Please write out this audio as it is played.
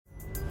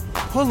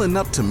Pulling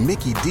up to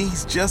Mickey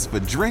D's just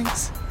for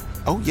drinks?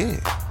 Oh yeah,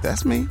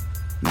 that's me.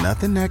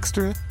 Nothing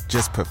extra,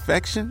 just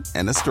perfection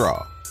and a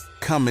straw.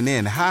 Coming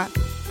in hot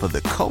for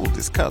the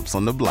coldest cups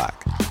on the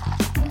block.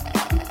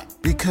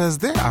 Because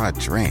there are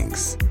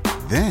drinks.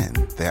 Then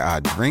there are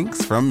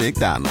drinks from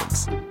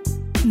McDonald's.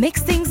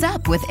 Mix things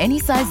up with any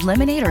size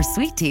lemonade or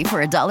sweet tea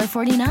for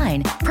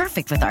 $1.49.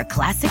 Perfect with our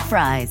classic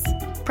fries.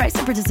 Price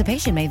and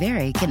participation may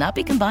vary. Cannot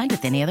be combined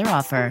with any other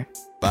offer.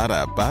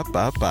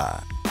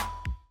 Ba-da-ba-ba-ba.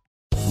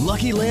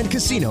 Lucky Land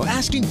Casino,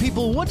 asking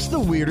people, what's the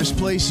weirdest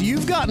place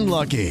you've gotten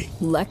lucky?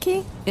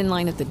 Lucky? In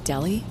line at the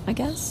deli, I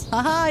guess?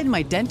 Aha, in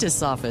my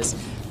dentist's office.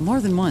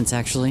 More than once,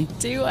 actually.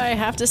 Do I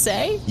have to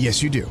say?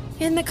 Yes, you do.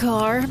 In the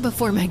car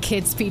before my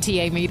kids'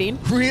 PTA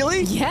meeting.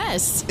 Really?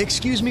 Yes.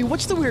 Excuse me,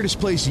 what's the weirdest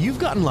place you've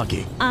gotten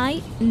lucky?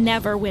 I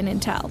never win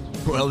and tell.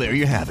 Well, there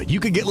you have it. You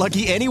can get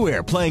lucky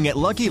anywhere, playing at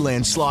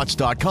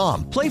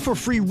LuckyLandSlots.com. Play for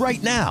free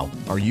right now.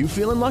 Are you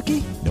feeling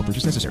lucky? No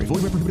purchase necessary.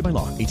 Void where prohibited by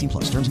law.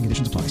 18+. Terms and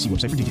conditions apply. See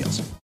website for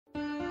details.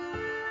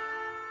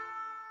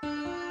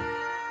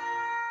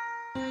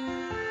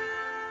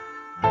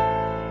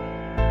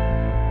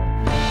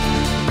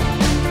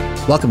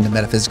 Welcome to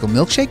Metaphysical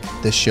Milkshake,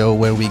 the show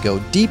where we go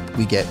deep,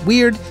 we get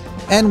weird,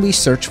 and we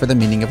search for the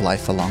meaning of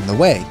life along the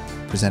way.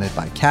 Presented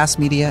by Cass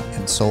Media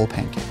and Soul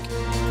Pancake.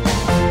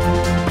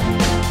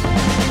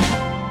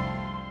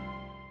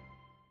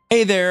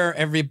 Hey there,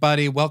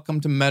 everybody. Welcome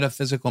to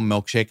Metaphysical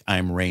Milkshake.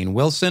 I'm Rainn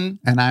Wilson.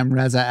 And I'm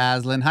Reza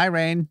Aslan. Hi,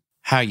 Rainn.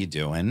 How you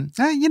doing?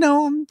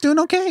 I'm doing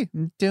okay.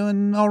 I'm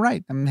doing all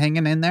right. I'm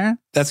hanging in there.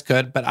 That's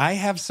good. But I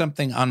have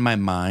something on my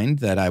mind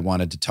that I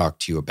wanted to talk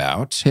to you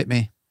about. Hit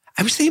me.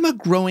 I was thinking about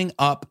growing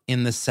up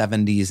in the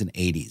 70s and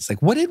 80s.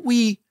 Like, what did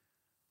we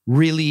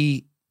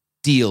really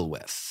deal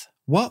with?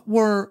 What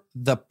were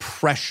the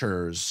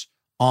pressures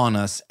on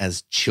us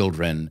as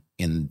children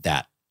in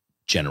that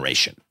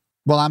generation?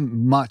 Well,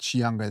 I'm much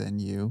younger than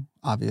you,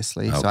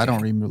 obviously, Okay. so I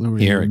don't remember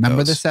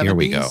the 70s. Here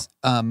we go.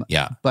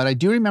 Yeah. But I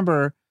do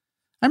remember,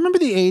 the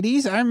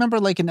 80s. I remember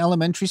like in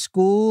elementary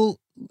school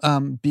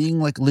being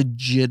like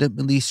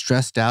legitimately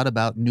stressed out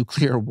about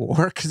nuclear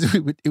war because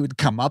it would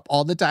come up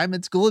all the time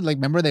in school. Like,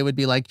 remember they would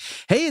be like,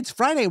 hey, it's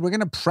Friday. We're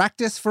going to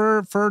practice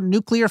for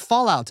nuclear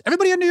fallout.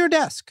 Everybody under your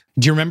desk.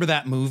 Do you remember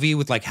that movie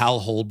with like Hal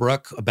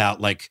Holbrook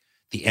about like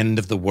the end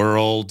of the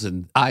world?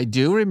 And I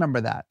do remember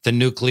that. The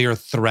nuclear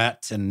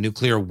threat and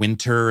nuclear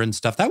winter and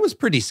stuff. That was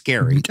pretty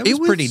scary. That was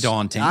pretty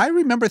daunting. I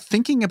remember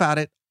thinking about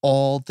it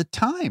all the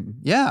time.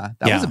 Yeah,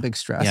 that was a big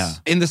stress. Yeah.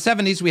 In the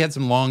 70s, we had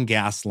some long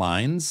gas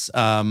lines.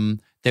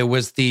 There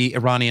was the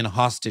Iranian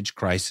hostage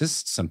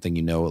crisis, something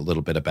you know a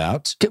little bit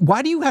about.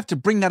 Why do you have to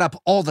bring that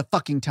up all the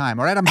fucking time?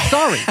 All right, I'm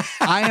sorry.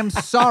 I am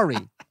sorry.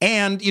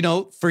 And,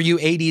 for you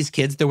 80s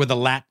kids, there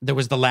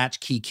was the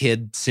latchkey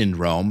kid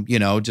syndrome,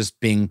 just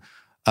being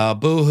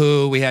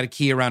boo-hoo. We had a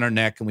key around our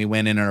neck and we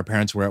went in and our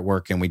parents were at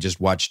work and we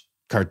just watched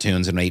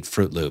cartoons and ate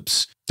Fruit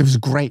Loops. It was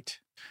great.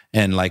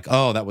 And like,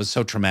 oh, that was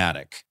so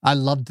traumatic. I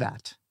loved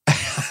that.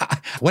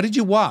 What did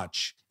you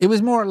watch? It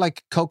was more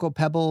like Cocoa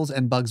Pebbles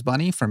and Bugs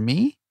Bunny for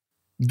me.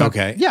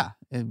 Okay. Yeah.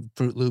 And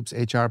Fruit Loops,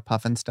 HR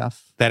Puffin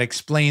stuff. That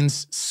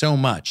explains so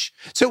much.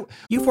 So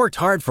you've worked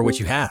hard for what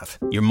you have.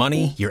 Your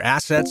money, your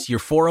assets, your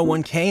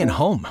 401k, and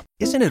home.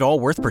 Isn't it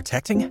all worth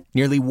protecting?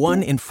 Nearly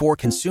 1 in 4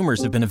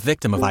 consumers have been a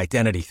victim of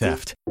identity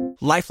theft.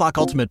 LifeLock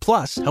Ultimate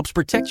Plus helps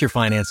protect your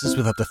finances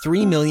with up to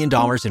 $3 million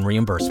in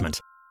reimbursement.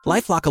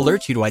 LifeLock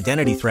alerts you to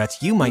identity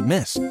threats you might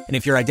miss. And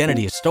if your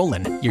identity is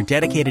stolen, your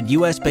dedicated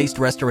U.S.-based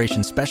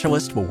restoration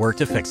specialist will work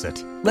to fix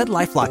it. Let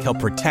LifeLock help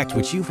protect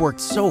what you've worked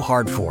so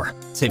hard for.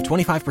 Save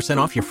 25%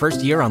 off your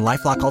first year on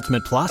LifeLock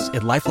Ultimate Plus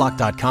at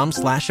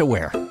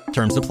LifeLock.com/aware.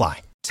 Terms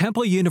apply.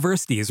 Temple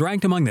University is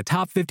ranked among the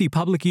top 50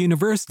 public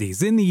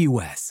universities in the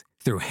U.S.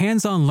 Through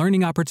hands-on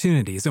learning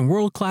opportunities and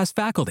world-class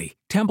faculty,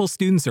 Temple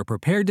students are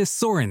prepared to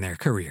soar in their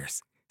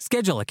careers.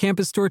 Schedule a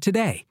campus tour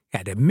today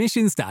at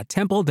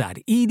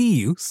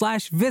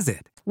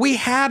admissions.temple.edu/visit. We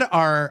had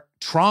our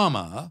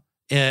trauma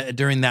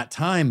during that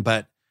time,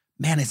 but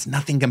man, it's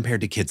nothing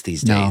compared to kids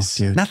these days.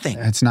 No, dude, nothing.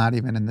 It's not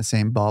even in the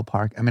same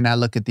ballpark. I mean, I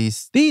look at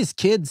these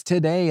kids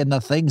today and the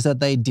things that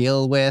they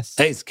deal with.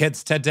 These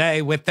kids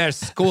today with their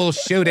school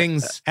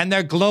shootings and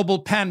their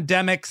global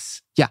pandemics.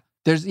 Yeah.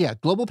 There's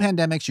global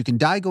pandemics. You can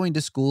die going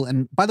to school.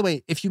 And by the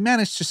way, if you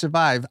manage to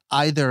survive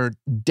either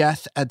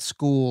death at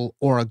school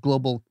or a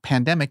global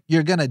pandemic,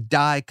 you're going to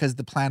die because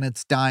the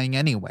planet's dying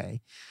anyway.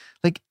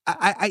 Like,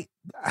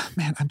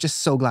 man, I'm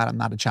just so glad I'm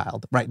not a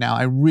child right now.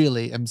 I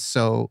really am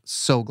so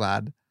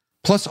glad.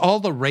 Plus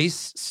all the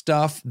race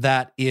stuff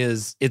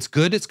it's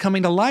good it's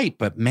coming to light,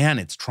 but man,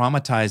 it's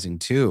traumatizing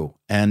too.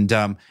 And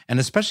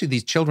especially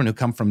these children who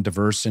come from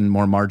diverse and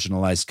more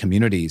marginalized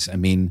communities. I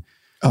mean,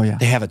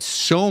 they have it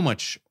so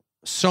much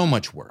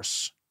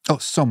worse. Oh,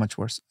 so much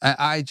worse.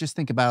 I just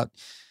think about,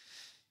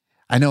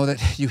 I know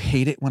that you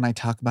hate it when I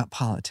talk about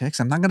politics.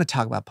 I'm not going to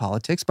talk about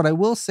politics, but I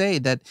will say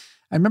that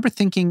I remember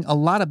thinking a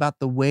lot about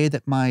the way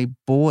that my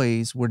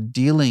boys were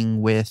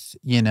dealing with,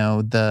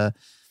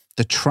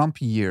 the Trump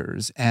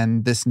years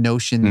and this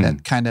notion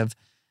that kind of,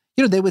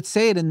 they would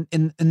say it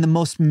in the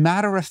most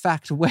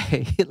matter-of-fact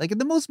way. Like in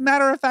the most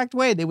matter-of-fact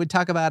way, they would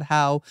talk about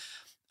how,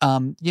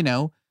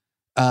 the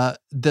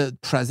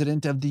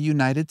president of the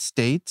United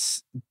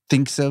States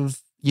thinks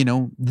of,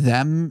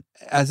 them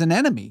as an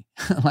enemy.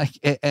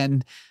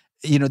 That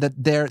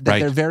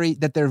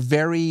their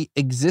very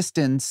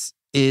existence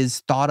is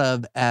thought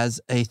of as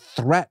a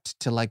threat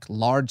to like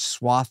large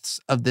swaths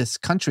of this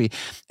country.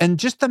 And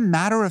just the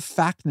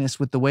matter-of-factness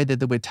with the way that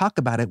they would talk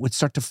about it would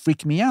start to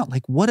freak me out.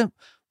 Like, what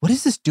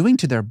is this doing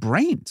to their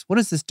brains? What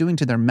is this doing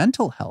to their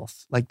mental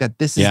health? Like that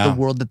this is the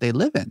world that they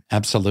live in.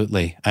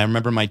 Absolutely. I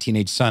remember my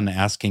teenage son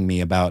asking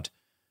me about,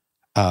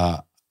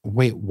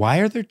 wait, why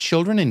are there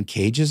children in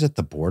cages at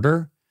the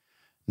border?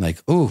 I'm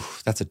like, ooh,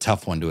 that's a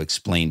tough one to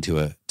explain to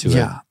a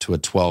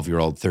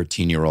 12-year-old,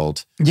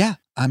 13-year-old. Yeah.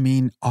 I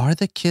mean, are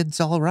the kids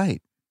all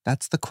right?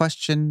 That's the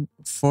question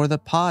for the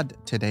pod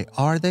today.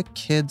 Are the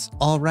kids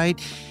all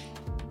right?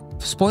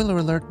 Spoiler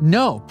alert,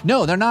 no,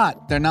 they're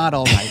not. They're not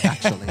all right,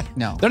 actually.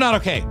 No. They're not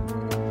okay.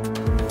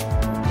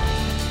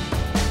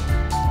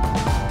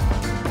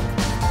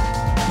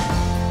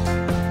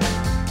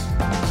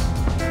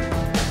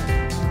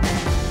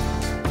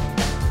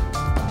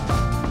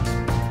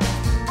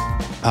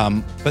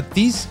 But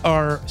these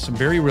are some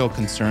very real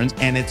concerns,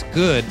 and it's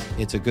good.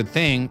 It's a good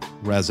thing,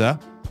 Reza.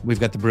 We've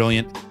got the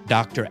brilliant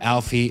Dr.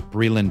 Alfiee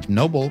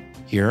Breland-Noble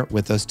here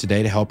with us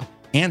today to help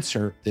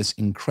answer this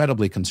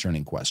incredibly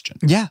concerning question.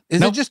 Yeah. Is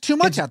there just too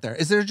much out there?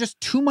 Is there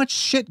just too much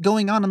shit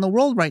going on in the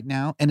world right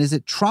now? And is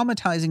it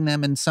traumatizing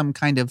them in some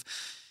kind of,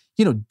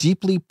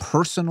 deeply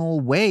personal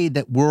way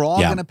that we're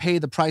all going to pay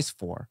the price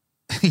for,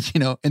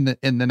 in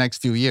the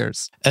next few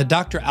years?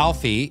 Dr.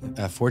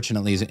 Alfiee,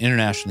 fortunately, is an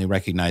internationally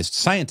recognized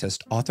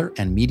scientist, author,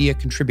 and media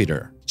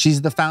contributor.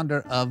 She's the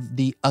founder of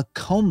the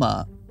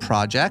ACOMA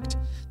Project.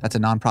 That's a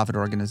nonprofit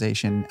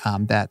organization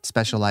that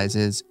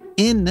specializes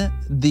in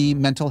the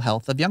mental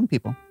health of young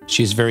people.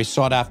 She's a very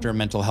sought-after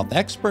mental health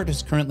expert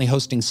who's currently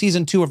hosting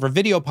season 2 of her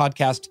video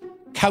podcast,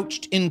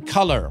 Couched in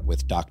Color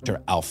with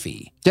Dr.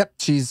 Alfiee. Yep,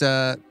 she's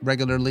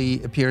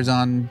regularly appears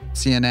on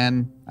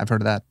CNN. I've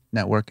heard of that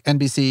network.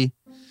 NBC,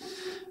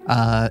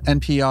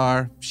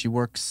 NPR. She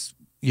works,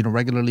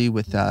 regularly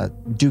with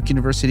Duke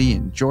University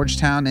in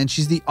Georgetown, and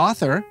she's the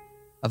author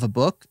of a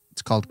book.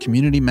 It's called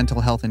Community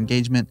Mental Health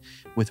Engagement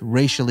with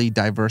Racially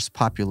Diverse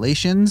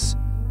Populations.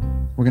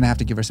 We're going to have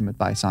to give her some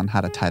advice on how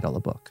to title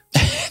a book.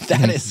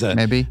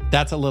 Maybe.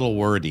 That's a little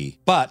wordy.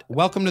 But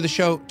welcome to the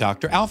show,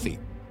 Dr. Alfiee.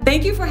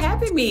 Thank you for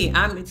having me.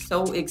 I'm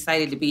so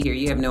excited to be here.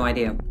 You have no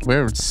idea.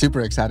 We're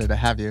super excited to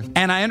have you.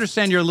 And I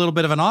understand you're a little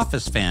bit of an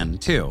Office fan,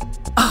 too.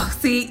 Oh,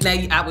 see,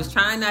 I was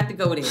trying not to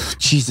go there.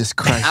 Jesus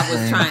Christ. I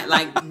was trying,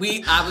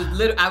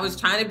 I was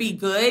trying to be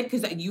good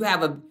because you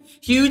have a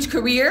huge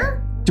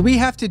career. Do we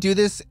have to do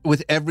this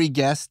with every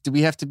guest? Do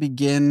we have to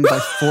begin by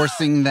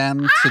forcing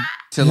them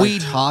to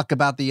talk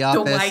about The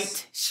Office?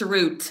 Dwight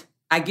Schrute.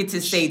 I get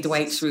to say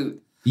Dwight Schrute.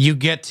 You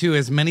get to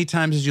as many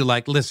times as you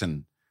like.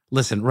 Listen,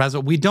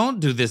 Reza, we don't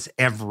do this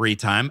every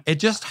time. It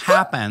just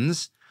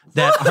happens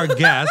that our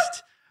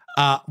guest,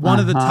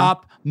 one of the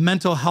top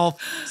mental health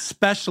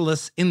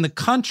specialists in the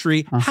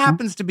country,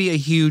 happens to be a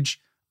huge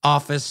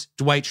Office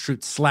Dwight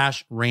Schrute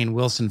 / Rainn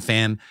Wilson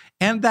fan,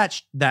 and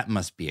that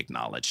must be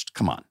acknowledged.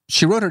 Come on.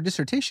 She wrote her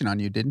dissertation on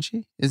you, didn't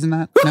she? Isn't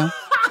that? No?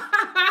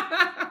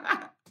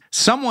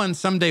 Someone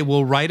someday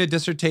will write a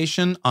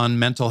dissertation on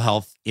mental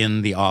health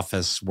in the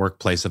Office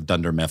workplace of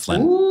Dunder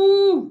Mifflin.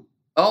 Ooh.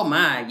 Oh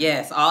my,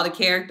 yes. All the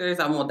characters,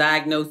 I'm going to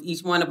diagnose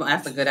each one of them.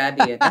 That's a good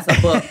idea. That's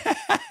a book.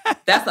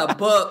 That's a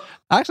book.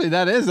 Actually,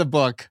 that is a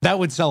book. That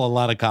would sell a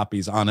lot of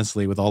copies,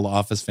 honestly, with all the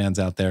Office fans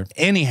out there.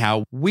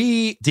 Anyhow,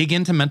 we dig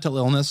into mental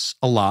illness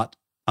a lot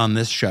on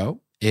this show.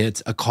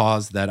 It's a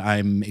cause that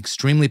I'm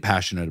extremely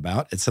passionate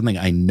about. It's something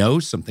I know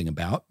something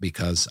about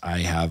because I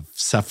have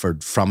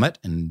suffered from it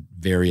in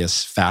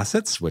various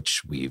facets,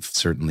 which we've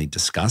certainly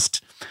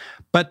discussed.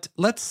 But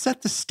let's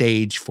set the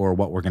stage for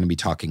what we're going to be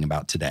talking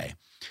about today.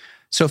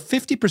 So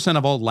 50%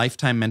 of all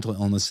lifetime mental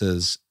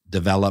illnesses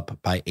develop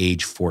by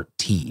age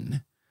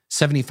 14.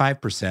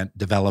 75%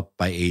 develop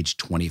by age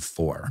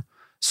 24.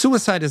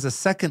 Suicide is the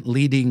second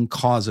leading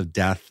cause of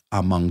death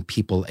among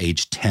people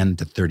aged 10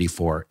 to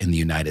 34 in the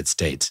United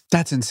States.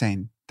 That's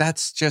insane.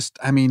 That's just,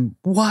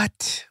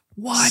 what?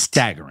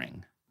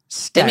 Staggering.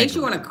 It makes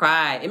you want to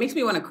cry. It makes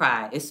me want to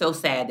cry. It's so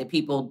sad that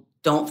people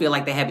don't feel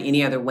like they have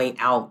any other way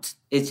out.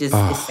 It's just,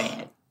 it's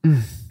sad.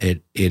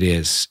 It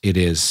is.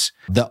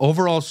 The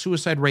overall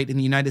suicide rate in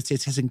the United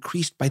States has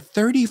increased by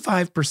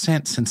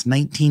 35% since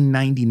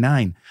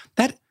 1999.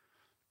 That,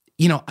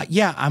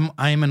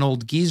 I'm an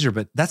old geezer,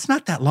 but that's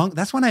not that long.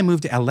 That's when I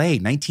moved to LA,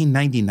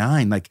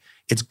 1999. Like,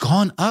 it's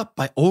gone up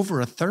by over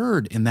a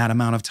third in that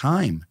amount of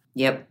time.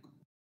 Yep.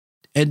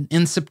 And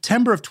in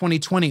September of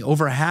 2020,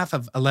 over half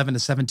of 11 to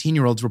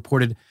 17-year-olds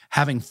reported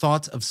having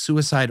thoughts of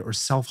suicide or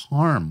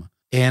self-harm.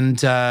 And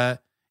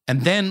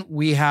then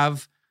we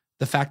have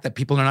the fact that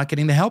people are not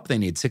getting the help they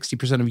need.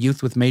 60% of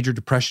youth with major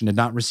depression did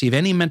not receive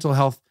any mental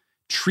health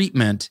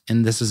treatment,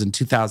 and this is in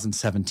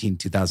 2017,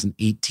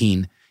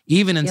 2018.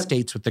 Even in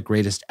states with the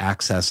greatest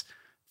access,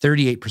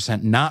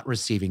 38% not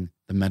receiving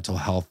the mental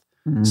health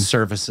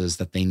services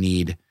that they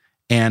need.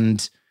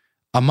 And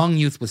among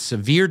youth with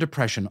severe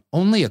depression,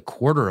 only a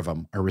quarter of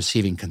them are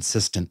receiving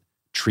consistent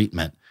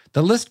treatment.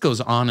 The list goes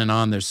on and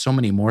on. There's so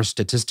many more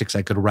statistics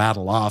I could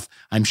rattle off.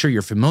 I'm sure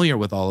you're familiar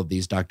with all of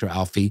these, Dr.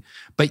 Alfiee,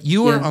 but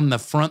you are on the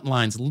front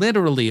lines,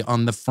 literally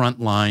on the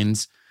front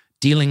lines,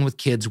 dealing with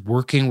kids,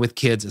 working with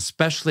kids,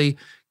 especially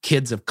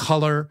kids of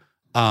color.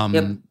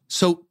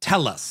 So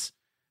tell us,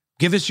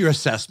 give us your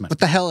assessment. What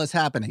the hell is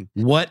happening?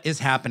 What is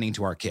happening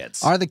to our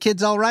kids? Are the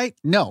kids all right?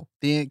 No.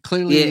 The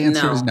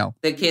answer is no.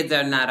 The kids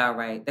are not all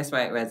right. That's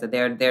right, Reza.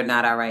 They're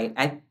not all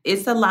right.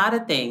 It's a lot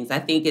of things. I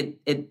think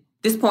at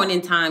this point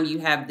in time, you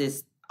have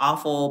this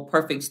awful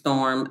perfect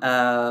storm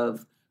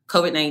of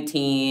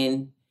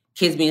COVID-19,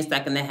 kids being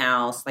stuck in the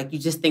house. Like, you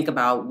just think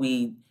about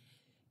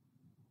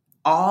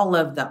all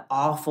of the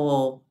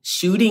awful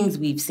shootings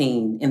we've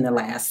seen in the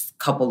last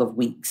couple of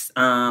weeks.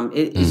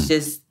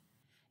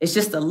 It's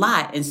just a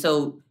lot. And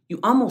so you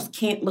almost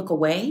can't look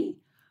away.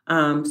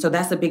 So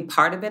that's a big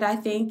part of it, I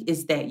think,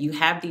 is that you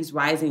have these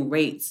rising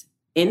rates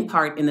in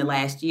part in the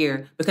last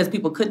year because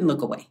people couldn't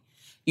look away.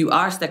 You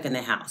are stuck in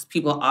the house.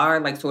 People are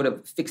like sort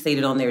of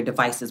fixated on their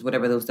devices,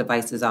 whatever those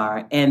devices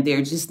are. And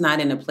they're just not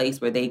in a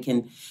place where they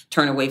can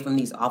turn away from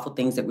these awful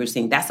things that we're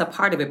seeing. That's a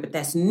part of it, but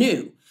that's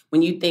new.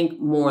 When you think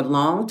more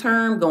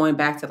long-term, going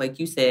back to, like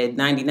you said,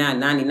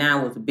 99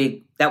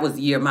 that was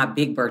the year of my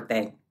big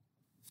birthday.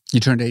 You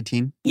turned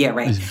 18? Yeah,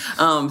 right.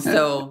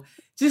 So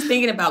just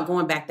thinking about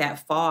going back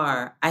that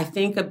far, I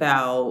think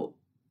about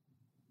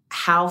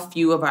how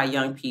few of our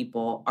young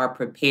people are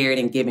prepared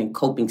and given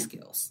coping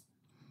skills,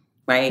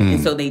 right?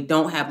 And so they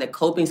don't have the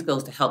coping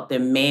skills to help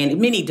them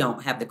many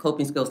don't have the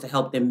coping skills to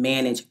help them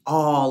manage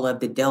all of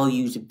the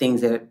deluge of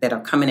things that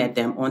are coming at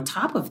them. On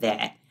top of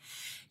that,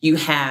 you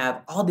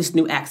have all this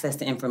new access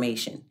to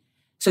information.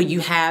 So you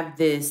have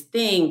this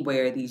thing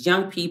where these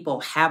young people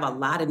have a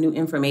lot of new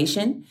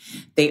information.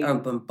 They are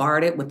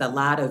bombarded with a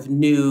lot of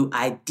new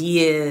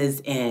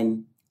ideas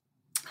and,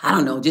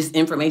 just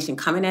information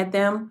coming at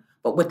them.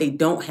 But what they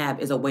don't have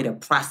is a way to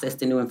process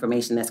the new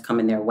information that's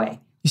coming their way.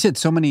 You said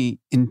so many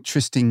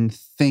interesting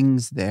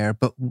things there,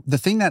 but the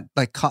thing that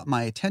caught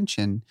my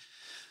attention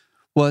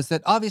was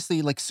that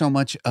obviously so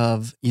much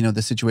of,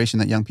 the situation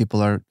that young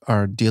people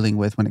are dealing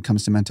with when it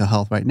comes to mental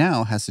health right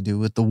now has to do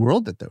with the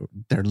world that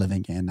they're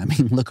living in. I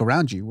mean, look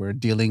around you. We're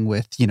dealing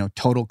with,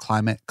 total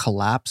climate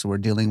collapse. We're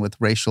dealing with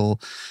racial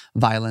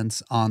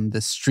violence on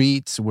the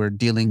streets. We're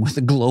dealing with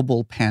a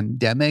global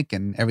pandemic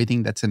and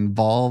everything that's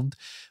involved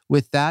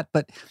with that.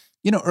 But,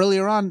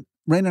 earlier on,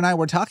 Rain and I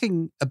were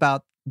talking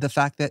about the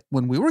fact that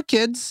when we were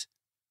kids,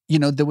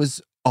 there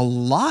was a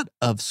lot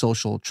of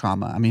social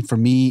trauma. I mean, for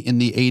me in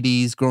the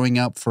 80s growing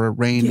up, for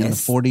Rain in the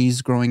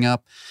 40s growing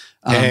up.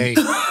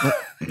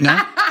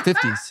 No,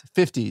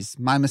 50s,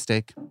 my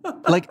mistake.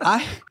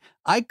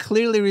 I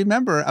clearly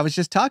remember, I was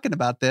just talking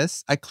about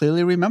this. I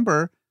clearly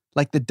remember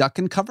the duck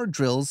and cover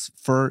drills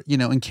for,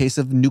 in case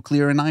of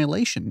nuclear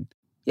annihilation.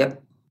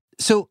 Yep.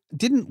 So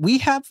didn't we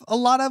have a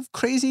lot of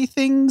crazy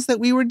things that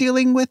we were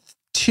dealing with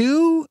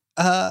too?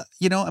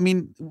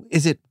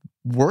 Is it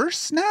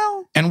worse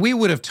now? And we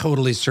would have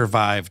totally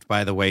survived,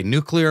 by the way.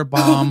 Nuclear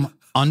bomb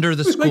under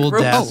the school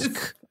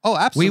desk. Oh,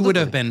 absolutely. We would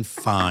have been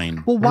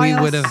fine. Well, we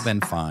would have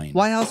been fine.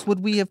 Why else would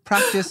we have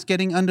practiced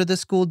getting under the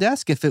school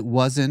desk if it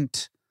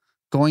wasn't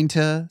going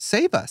to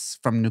save us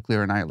from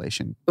nuclear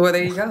annihilation? Well,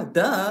 there you go.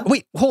 Duh.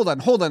 Wait, hold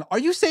on. Are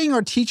you saying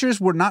our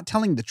teachers were not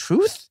telling the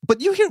truth? But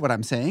you hear what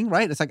I'm saying,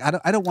 right? It's like,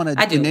 I don't want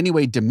to in any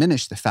way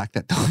diminish the fact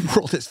that the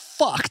world is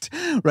fucked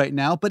right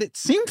now, but it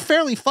seemed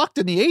fairly fucked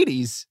in the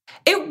 80s.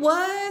 It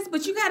was,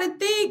 but you got to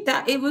think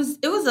that it was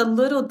a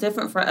little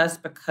different for us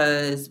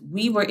because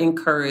we were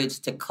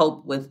encouraged to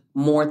cope with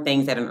more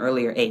things at an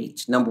earlier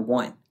age, number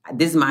one.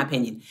 This is my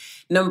opinion.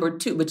 Number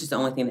two, which is the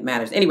only thing that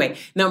matters. Anyway,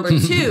 number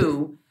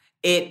two,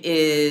 it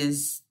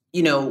is,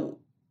 we weren't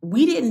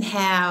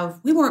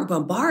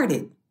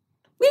bombarded.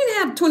 We didn't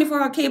have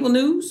 24-hour cable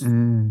news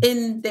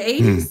in the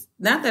 80s.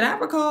 Not that I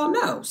recall,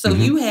 no. So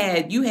you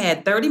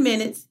had 30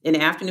 minutes in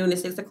the afternoon at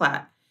 6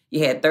 o'clock.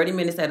 You had 30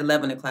 minutes at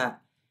 11 o'clock.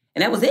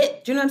 And that was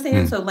it. Do you know what I'm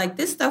saying? So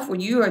this stuff where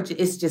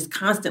it's just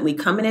constantly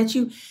coming at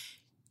you.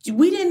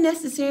 We didn't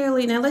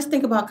necessarily, now let's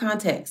think about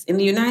context. In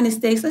the United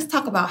States, let's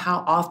talk about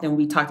how often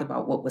we talked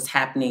about what was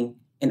happening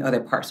in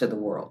other parts of the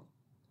world.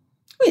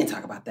 We didn't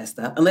talk about that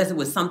stuff unless it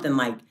was something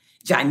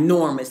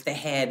ginormous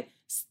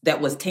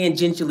that was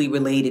tangentially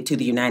related to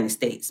the United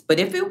States. But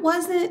if it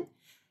wasn't,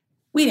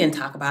 we didn't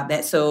talk about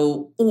that.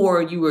 So,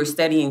 or you were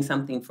studying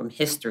something from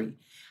history.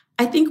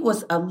 I think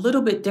what's a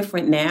little bit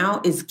different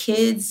now is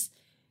kids,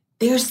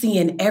 they're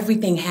seeing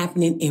everything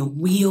happening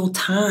in real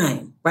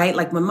time, right?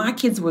 Like when my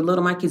kids were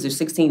little, my kids are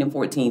 16 and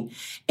 14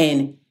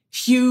 and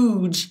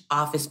huge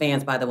Office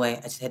fans, by the way.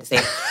 I just had to say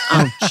it.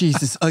 Oh,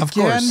 Jesus. Again? Of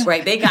course.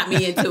 Right. They got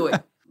me into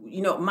it.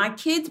 my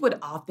kids would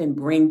often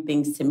bring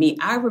things to me.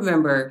 I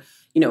remember,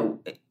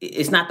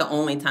 it's not the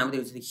only time, but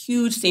there was a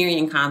huge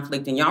Syrian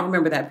conflict. And y'all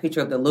remember that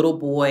picture of the little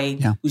boy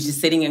who's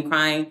just sitting and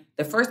crying?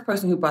 The first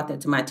person who brought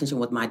that to my attention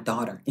was my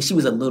daughter. And she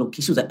was a little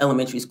kid. She was an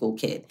elementary school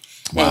kid.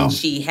 Wow. And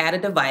she had a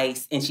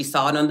device and she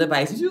saw it on the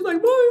device. And she was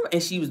like, Mom,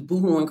 and she was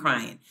boohooing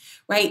crying.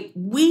 Right?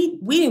 We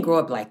didn't grow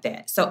up like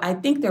that. So I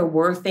think there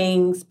were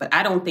things, but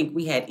I don't think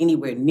we had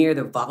anywhere near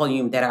the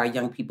volume that our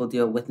young people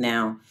deal with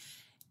now.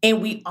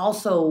 And we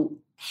also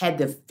had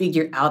to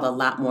figure out a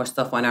lot more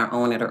stuff on our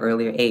own at an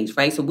earlier age,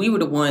 right? So we were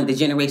the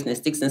generation that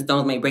sticks and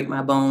stones may break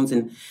my bones.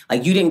 And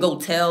like, you didn't go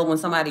tell when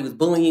somebody was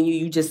bullying you,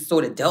 you just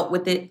sort of dealt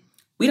with it.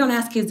 We don't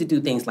ask kids to do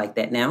things like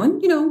that now.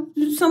 And,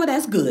 some of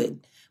that's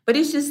good, but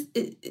it's just,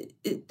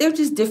 they're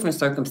just different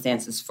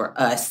circumstances for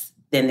us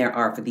than there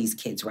are for these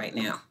kids right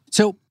now.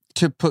 So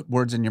to put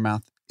words in your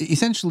mouth,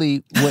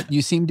 essentially what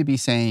you seem to be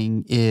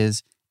saying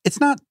is it's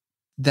not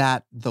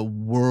that the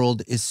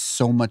world is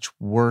so much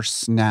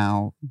worse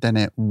now than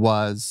it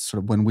was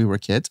sort of when we were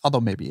kids,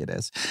 although maybe it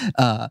is.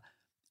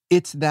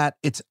 It's that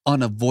it's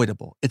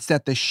unavoidable. It's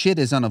that the shit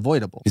is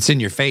unavoidable. It's in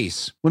your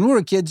face. When we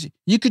were kids,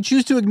 you could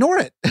choose to ignore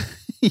it.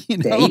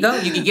 There you go.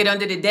 You could get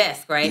under the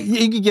desk, right?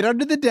 You could get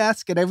under the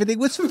desk and everything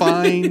was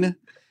fine.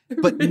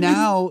 But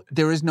now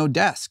there is no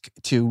desk,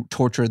 to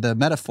torture the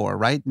metaphor,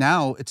 right?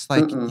 Now it's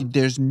like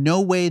there's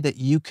no way that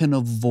you can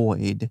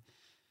avoid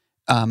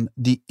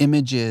the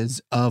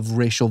images of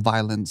racial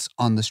violence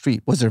on the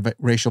street. Was there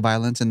racial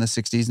violence in the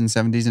 60s and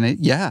 70s and 80s?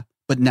 Yeah,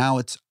 but now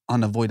it's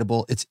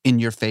unavoidable. It's in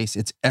your face.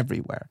 It's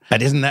everywhere.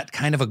 But isn't that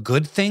kind of a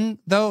good thing,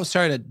 though?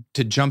 Sorry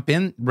to jump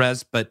in,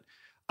 Rez, but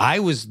I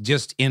was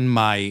just in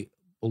my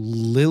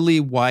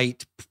lily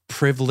white,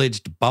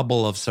 privileged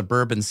bubble of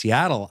suburban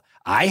Seattle.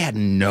 I had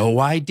no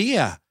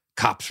idea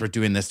cops were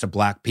doing this to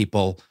Black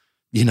people,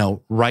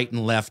 right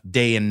and left,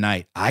 day and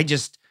night.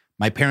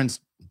 My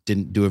parents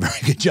didn't do a very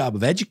good job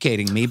of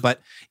educating me,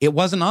 but it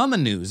wasn't on the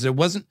news. There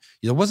wasn't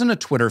a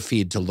Twitter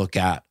feed to look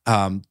at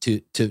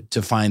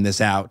to find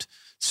this out.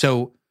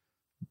 So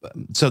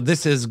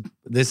this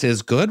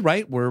is good,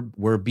 right?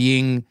 We're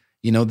being,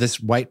 this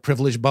white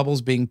privilege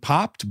bubble's being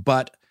popped,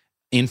 but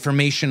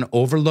information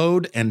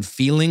overload and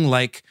feeling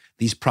like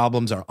these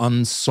problems are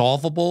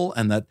unsolvable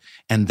and that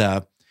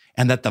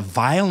the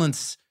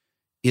violence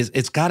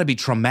it's got to be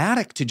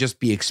traumatic to just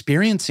be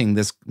experiencing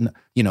this,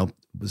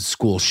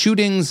 school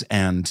shootings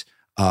and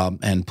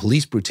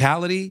police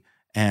brutality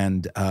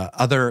and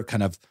other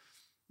kind of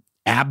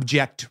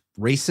abject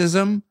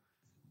racism.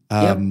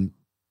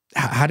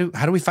 How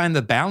do we find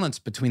the balance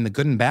between the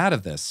good and bad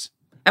of this?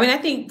 I mean, I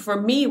think for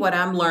me, what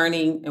I'm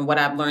learning and what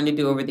I've learned to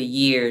do over the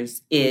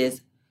years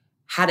is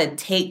how to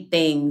take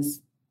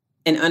things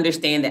and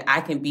understand that I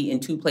can be in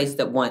two places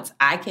at once.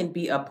 I can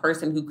be a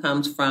person who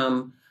comes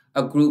from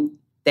a group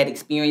that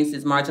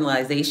experiences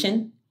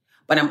marginalization,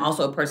 but I'm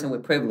also a person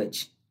with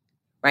privilege,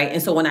 right?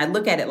 And so when I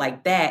look at it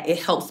like that, it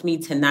helps me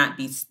to not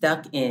be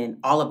stuck in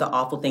all of the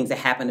awful things that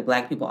happen to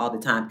Black people all the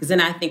time. Because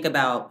then I think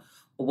about,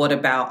 what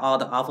about all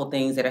the awful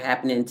things that are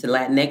happening to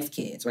Latinx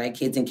kids, right?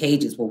 Kids in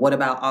cages. Well, what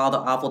about all the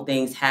awful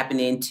things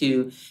happening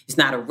to, it's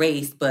not a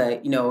race,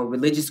 but, a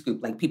religious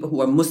group, like people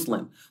who are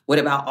Muslim? What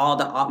about all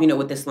the,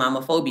 with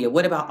Islamophobia?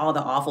 What about all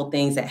the awful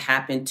things that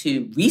happened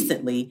to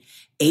recently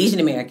Asian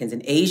Americans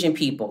and Asian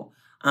people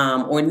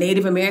or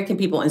Native American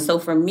people? And so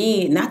for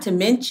me, not to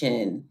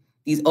mention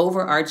these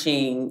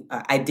overarching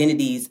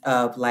identities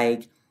of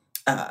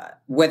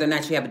whether or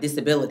not you have a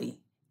disability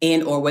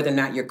and or whether or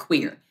not you're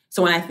queer.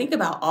 So when I think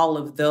about all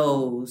of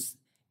those,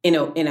 I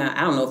don't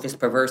know if it's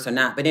perverse or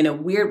not, but in a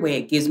weird way,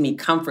 it gives me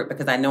comfort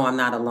because I know I'm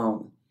not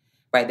alone,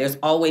 right? There's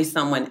always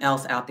someone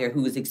else out there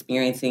who is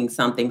experiencing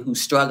something,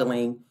 who's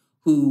struggling,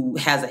 who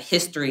has a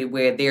history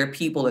where their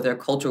people or their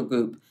cultural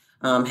group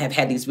have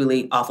had these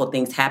really awful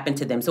things happen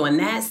to them. So in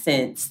that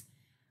sense,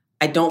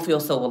 I don't feel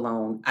so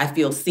alone. I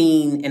feel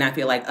seen, and I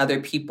feel like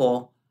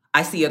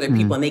I see other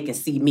people and they can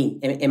see me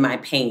in my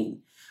pain.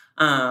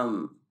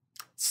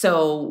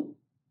 So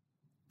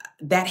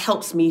that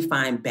helps me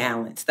find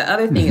balance. The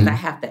other thing is I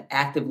have to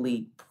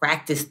actively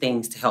practice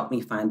things to help me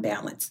find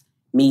balance,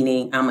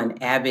 meaning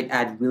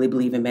I really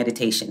believe in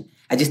meditation.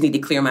 I just need to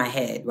clear my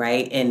head,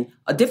 right? And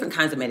different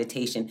kinds of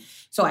meditation.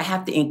 So I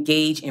have to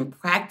engage in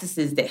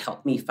practices that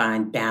help me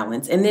find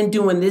balance. And then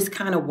doing this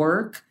kind of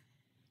work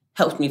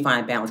helps me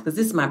find balance because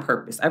this is my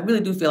purpose. I really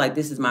do feel like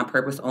this is my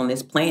purpose on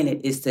this planet,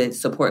 is to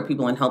support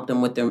people and help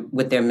them with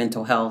their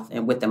mental health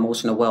and with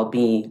emotional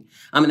well-being.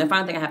 And the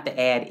final thing I have to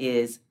add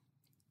is,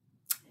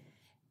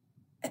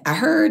 I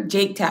heard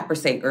Jake Tapper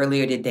say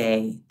earlier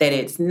today that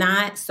it's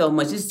not so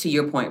much, this is to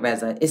your point,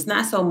 Reza, it's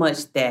not so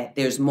much that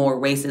there's more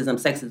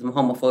racism, sexism,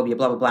 homophobia,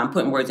 blah, blah, blah. I'm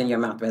putting words in your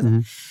mouth,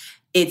 Reza.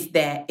 It's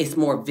that it's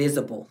more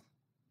visible.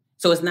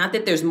 So it's not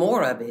that there's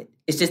more of it.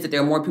 It's just that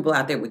there are more people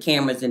out there with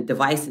cameras and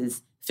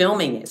devices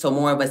filming it. So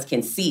more of us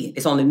can see it.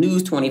 It's on the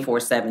news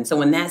 24/7.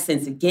 So in that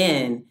sense,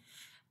 again,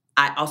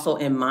 I also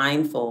am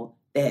mindful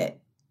that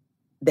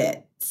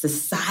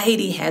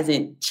society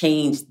hasn't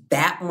changed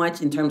that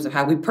much in terms of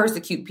how we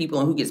persecute people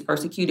and who gets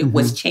persecuted.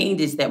 What's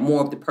changed is that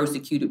more of the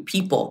persecuted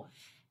people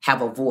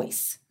have a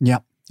voice.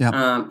 Yep.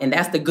 And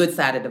that's the good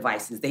side of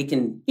devices. They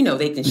can,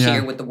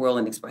 share with the world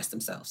and express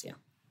themselves. Yeah.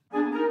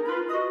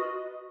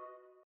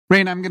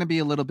 Rain, I'm going to be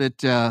a little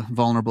bit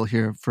vulnerable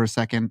here for a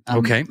second.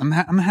 Okay.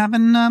 I'm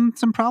having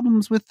some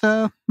problems with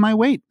my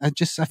weight. I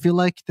feel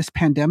like this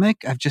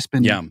pandemic, I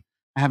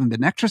haven't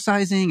been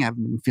exercising. I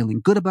haven't been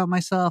feeling good about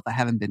myself. I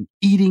haven't been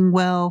eating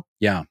well.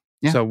 Yeah.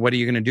 So what are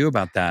you going to do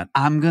about that?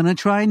 I'm going to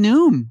try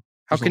Noom.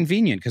 How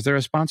convenient, because they're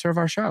a sponsor of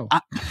our show.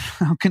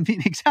 How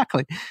convenient,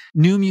 exactly.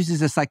 Noom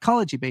uses a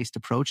psychology-based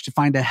approach to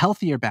find a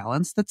healthier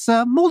balance that's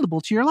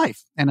moldable to your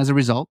life. And as a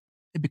result,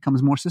 it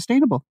becomes more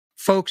sustainable.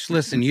 Folks,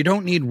 listen, you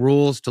don't need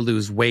rules to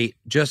lose weight,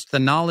 just the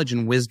knowledge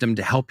and wisdom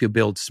to help you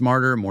build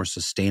smarter, more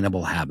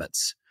sustainable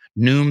habits.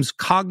 Noom's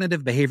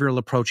cognitive behavioral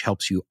approach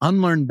helps you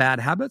unlearn bad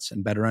habits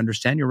and better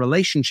understand your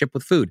relationship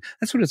with food.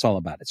 That's what it's all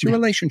about. It's your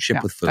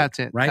relationship with food. That's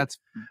it. Right?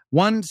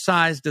 One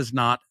size does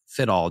not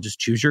fit all. Just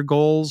choose your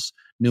goals.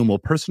 Noom will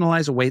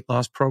personalize a weight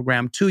loss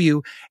program to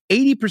you.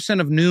 80%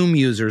 of Noom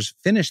users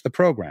finish the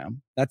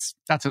program. That's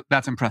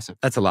impressive.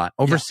 That's a lot.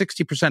 Over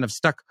 60% have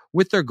stuck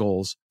with their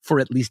goals for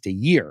at least a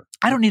year.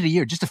 I don't need a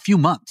year, just a few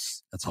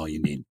months. That's all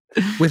you need.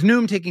 With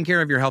Noom, taking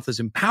care of your health is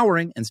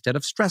empowering instead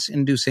of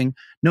stress-inducing.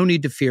 No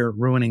need to fear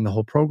ruining the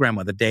whole program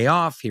with a day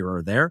off here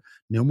or there.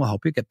 Noom will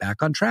help you get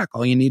back on track.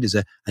 All you need is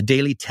a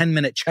daily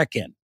 10-minute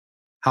check-in.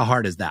 How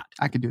hard is that?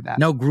 I could do that.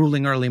 No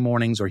grueling early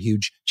mornings or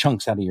huge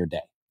chunks out of your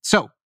day.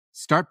 So,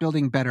 start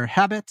building better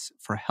habits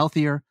for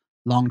healthier,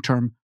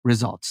 long-term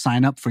results.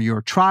 Sign up for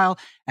your trial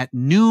at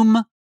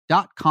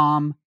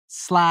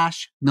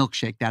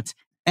Noom.com/milkshake. That's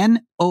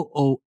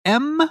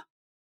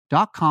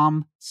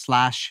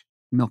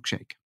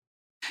NOOM.com/milkshake.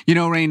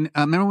 Rain,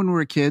 remember when we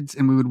were kids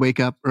and we would wake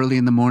up early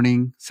in the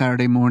morning,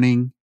 Saturday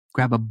morning,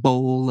 grab a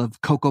bowl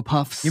of Cocoa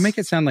Puffs? You make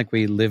it sound like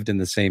we lived in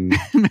the same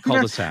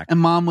cul-de-sac. And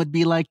Mom would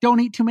be like, don't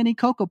eat too many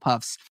Cocoa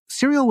Puffs.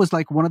 Cereal was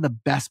like one of the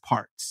best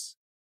parts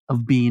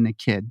of being a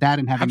kid. That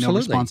and having no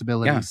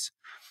responsibilities.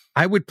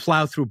 Yeah. I would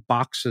plow through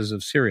boxes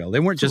of cereal. They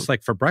weren't just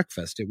like for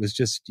breakfast. It was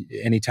just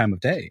any time of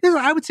day.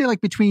 I would say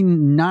like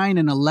between 9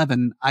 and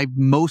 11, I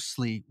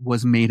mostly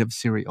was made of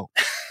cereal.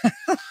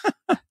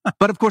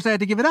 But of course I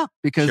had to give it up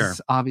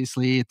because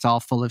obviously it's all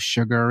full of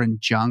sugar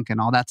and junk and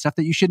all that stuff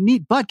that you shouldn't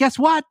eat. But guess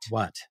what?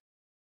 What?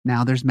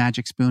 Now there's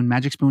Magic Spoon.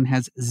 Magic Spoon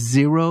has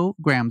 0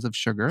 grams of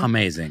sugar.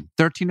 Amazing.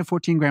 13 to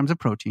 14 grams of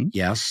protein.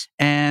 Yes.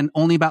 And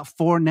only about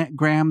 4 net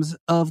grams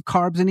of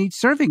carbs in each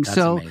serving. That's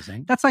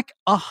amazing. That's like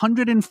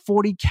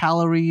 140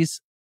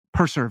 calories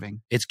per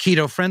serving. It's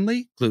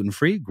keto-friendly,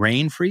 gluten-free,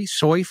 grain-free,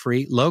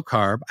 soy-free,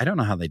 low-carb. I don't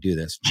know how they do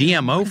this.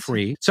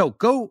 GMO-free. So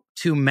go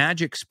to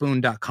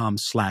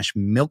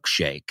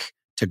magicspoon.com/milkshake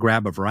to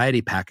grab a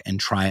variety pack and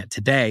try it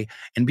today.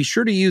 And be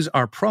sure to use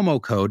our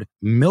promo code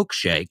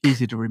MILKSHAKE.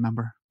 Easy to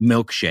remember.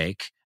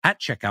 MILKSHAKE at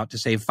checkout to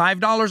save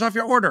 $5 off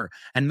your order.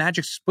 And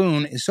Magic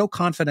Spoon is so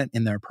confident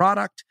in their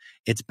product,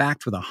 it's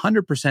backed with a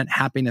 100%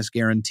 happiness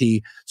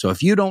guarantee. So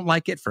if you don't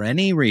like it for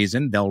any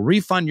reason, they'll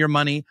refund your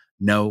money,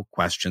 no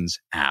questions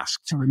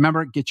asked. So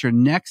remember, get your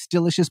next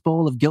delicious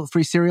bowl of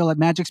guilt-free cereal at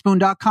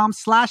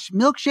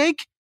magicspoon.com/milkshake.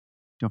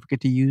 Don't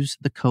forget to use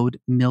the code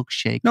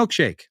MILKSHAKE.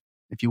 Milkshake.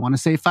 If you want to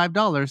save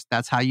 $5,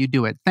 that's how you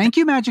do it. Thank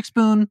you, Magic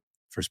Spoon,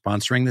 for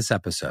sponsoring this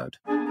episode.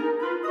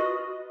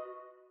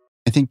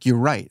 I think you're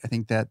right. I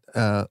think that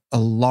a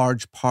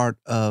large part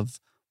of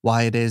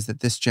why it is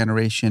that this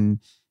generation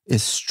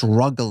is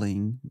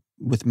struggling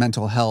with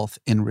mental health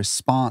in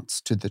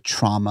response to the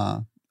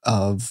trauma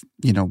of,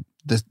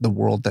 the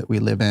world that we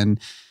live in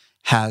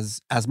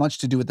has as much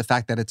to do with the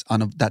fact that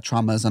that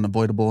trauma is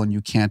unavoidable and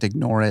you can't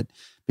ignore it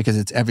because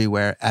it's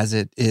everywhere, as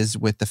it is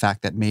with the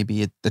fact that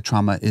maybe the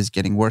trauma is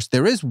getting worse.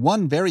 There is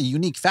one very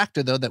unique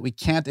factor, though, that we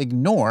can't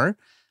ignore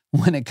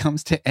when it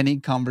comes to any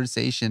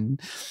conversation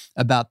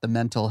about the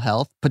mental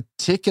health,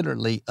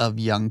 particularly of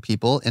young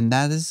people, and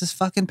that is this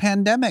fucking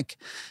pandemic,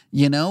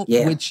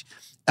 which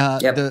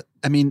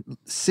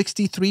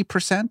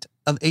 63%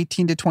 of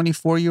 18 to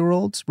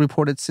 24-year-olds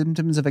reported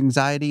symptoms of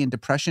anxiety and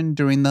depression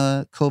during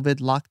the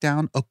COVID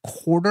lockdown. A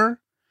quarter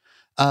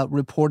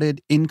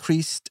reported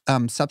increased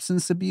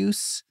substance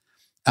abuse.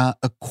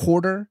 A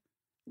quarter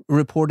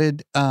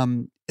reported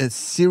a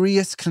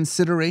serious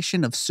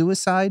consideration of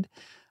suicide.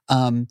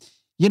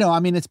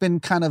 It's been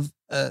kind of,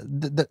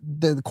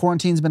 the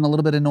quarantine's been a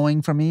little bit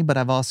annoying for me, but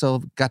I've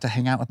also got to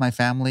hang out with my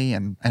family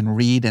and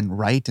read and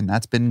write, and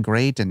that's been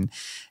great. And,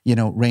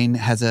 Rain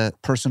has a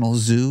personal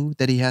zoo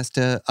that he has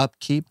to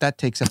upkeep. That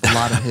takes up a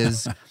lot of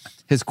his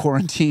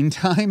quarantine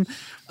time.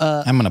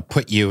 I'm going to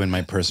put you in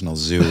my personal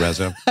zoo,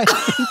 Reza.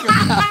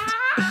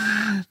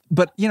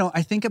 But,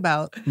 I think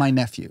about my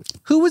nephew,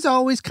 who was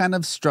always kind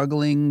of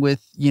struggling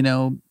with,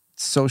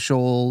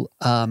 social,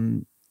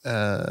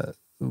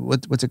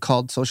 what's it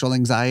called? Social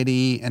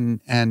anxiety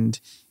and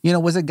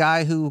was a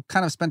guy who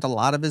kind of spent a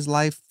lot of his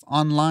life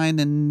online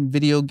in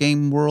video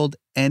game world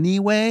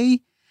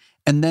anyway.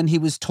 And then he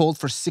was told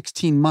for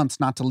 16 months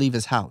not to leave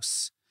his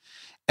house.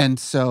 And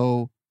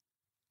so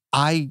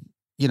I,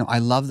 I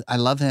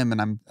love him,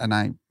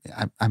 and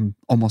I'm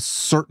almost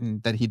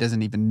certain that he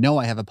doesn't even know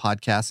I have a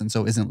podcast, and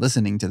so isn't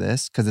listening to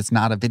this because it's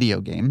not a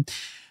video game.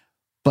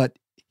 But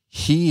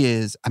he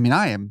is,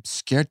 I am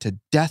scared to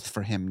death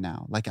for him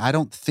now. Like, I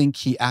don't think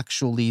he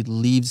actually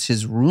leaves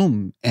his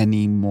room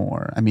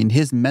anymore.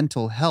 His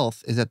mental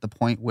health is at the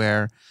point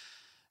where,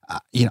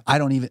 I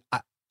don't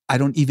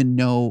even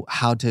know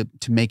how to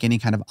make any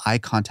kind of eye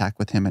contact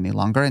with him any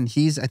longer. And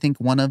he's, I think,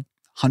 one of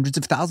hundreds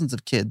of thousands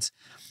of kids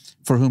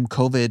for whom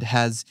COVID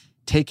has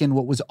taken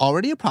what was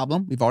already a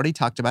problem. We've already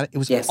talked about it. It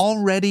was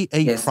already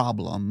a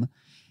problem,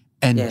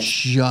 and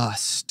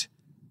just,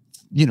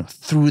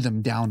 threw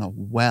them down a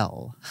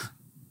well.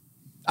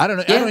 I don't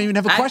know. I don't even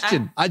have a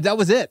question. That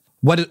was it.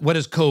 What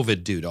does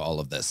COVID do to all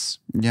of this?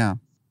 Yeah.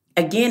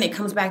 Again, it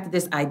comes back to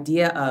this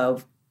idea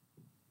of,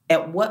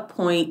 at what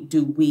point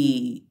do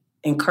we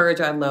encourage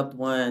our loved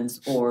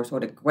ones or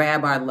sort of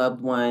grab our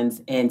loved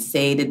ones and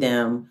say to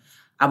them,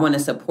 I want to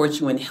support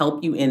you and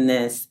help you in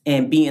this,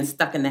 and being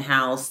stuck in the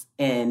house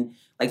and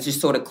like just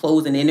sort of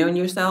closing in on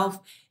yourself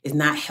is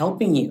not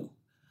helping you.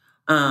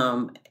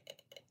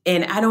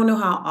 And I don't know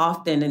how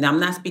often, and I'm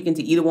not speaking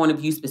to either one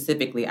of you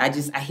specifically. I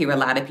hear a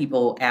lot of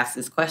people ask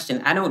this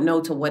question. I don't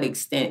know to what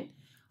extent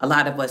a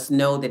lot of us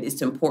know that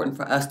it's important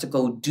for us to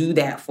go do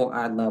that for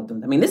our loved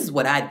ones. This is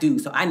what I do,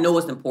 so I know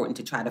it's important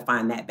to try to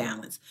find that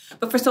balance.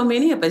 But for so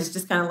many of us, it's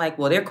just kind of like,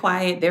 well, they're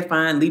quiet, they're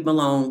fine, leave them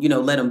alone,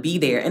 let them be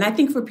there. And I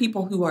think for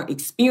people who are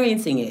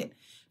experiencing it,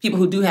 people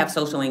who do have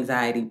social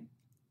anxiety,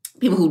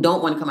 people who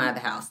don't want to come out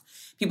of the house,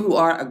 people who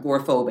are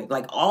agoraphobic,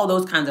 like all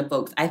those kinds of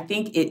folks, I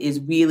think it is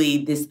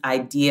really this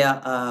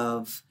idea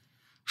of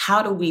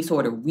how do we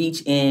sort of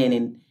reach in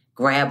and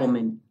grab them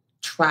and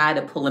try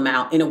to pull them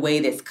out in a way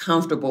that's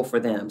comfortable for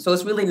them. So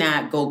it's really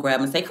not go grab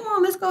them and say, come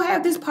on, let's go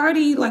have this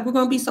party. Like, we're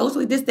going to be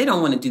socially this. They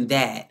don't want to do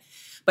that.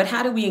 But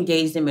how do we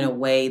engage them in a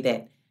way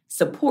that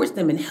supports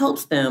them and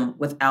helps them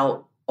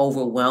without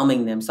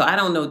overwhelming them? So I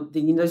don't know,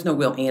 there's no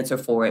real answer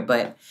for it,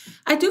 but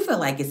I do feel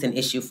like it's an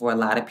issue for a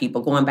lot of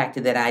people, going back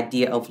to that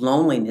idea of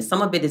loneliness.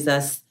 Some of it is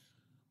us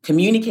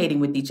communicating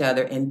with each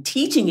other and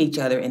teaching each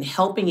other and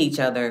helping each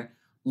other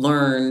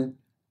learn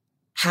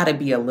how to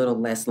be a little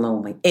less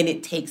lonely. And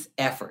it takes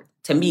effort.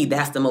 To me,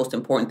 that's the most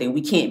important thing.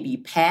 We can't be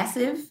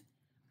passive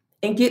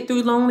and get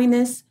through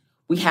loneliness.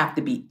 We have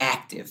to be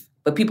active.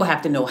 But people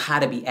have to know how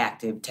to be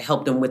active to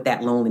help them with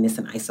that loneliness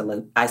and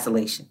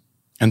isolation.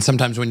 And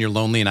sometimes when you're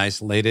lonely and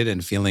isolated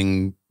and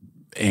feeling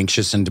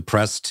anxious and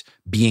depressed,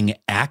 being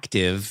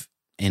active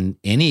in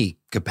any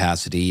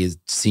capacity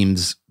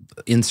seems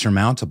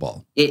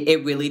insurmountable.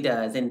 It really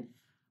does. And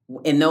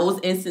in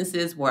those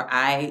instances where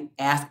I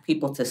ask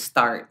people to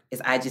start,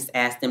 is I just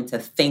ask them to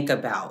think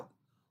about,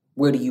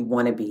 where do you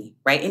want to be,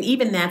 right? And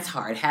even that's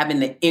hard, having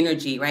the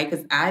energy, right?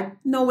 Because I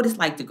know what it's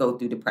like to go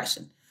through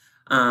depression.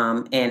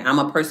 And I'm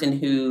a person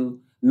who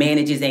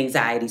manages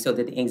anxiety so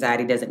that the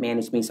anxiety doesn't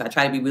manage me. So I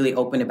try to be really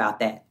open about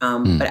that.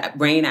 But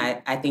Brain,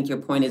 I think your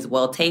point is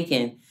well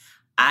taken.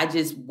 I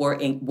just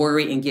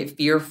worry and get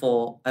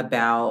fearful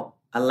about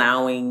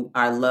allowing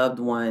our loved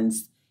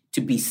ones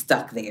to be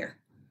stuck there,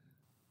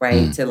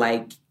 right? To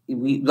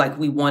we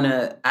want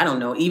to, I don't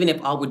know, even if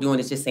all we're doing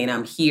is just saying,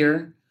 I'm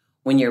here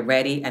when you're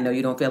ready. I know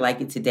you don't feel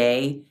like it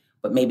today,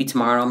 but maybe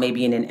tomorrow,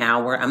 maybe in an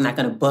hour. I'm not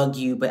going to bug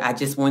you, but I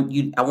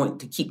want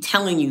to keep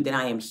telling you that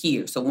I am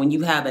here. So when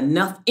you have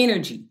enough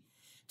energy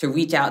to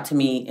reach out to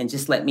me and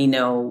just let me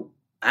know,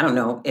 I don't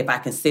know, if I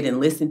can sit and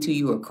listen to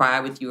you or cry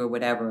with you or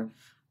whatever,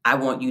 I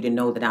want you to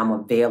know that I'm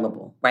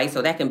available, right?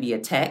 So that can be a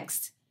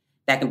text,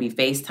 that can be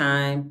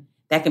FaceTime,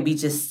 that can be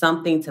just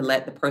something to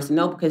let the person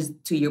know, because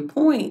to your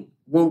point,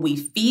 when we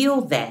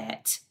feel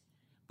that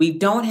we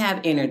don't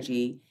have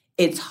energy,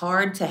 it's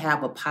hard to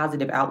have a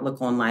positive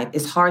outlook on life.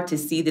 It's hard to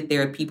see that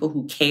there are people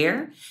who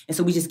care. And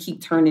so we just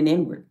keep turning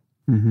inward.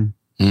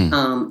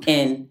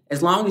 And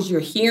as long as you're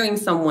hearing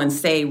someone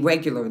say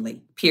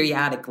regularly,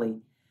 periodically,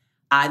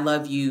 I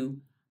love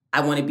you,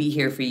 I want to be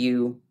here for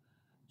you,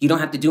 you don't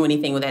have to do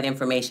anything with that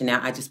information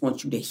now, I just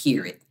want you to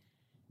hear it.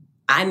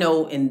 I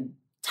know in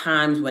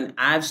times when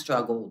I've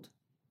struggled,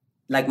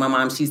 like my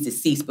mom, she's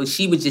deceased, but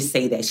she would just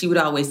say that. She would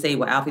always say,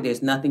 well, Alfiee,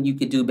 there's nothing you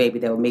could do, baby,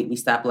 that would make me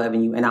stop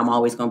loving you. And I'm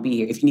always going to be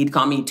here. If you need to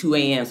call me at 2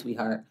 a.m.,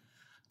 sweetheart,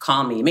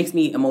 call me. It makes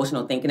me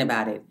emotional thinking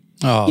about it.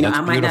 Oh, I that's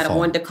might not have beautiful.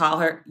 wanted to call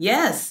her.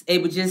 Yes,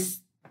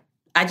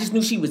 I just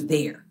knew she was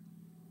there.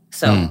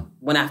 So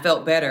when I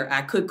felt better,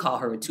 I could call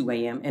her at 2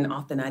 a.m. And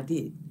often I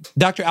did.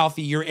 Dr.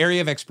 Alfiee, your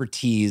area of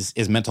expertise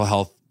is mental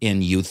health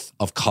in youth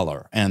of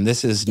color. And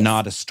this is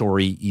not a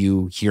story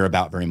you hear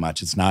about very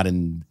much. It's not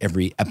in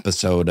every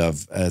episode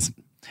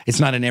it's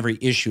not in every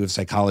issue of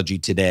Psychology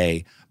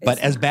Today. But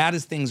as bad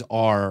as things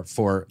are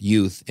for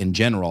youth in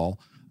general,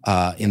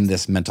 in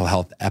this mental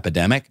health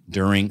epidemic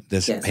during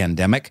this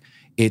pandemic,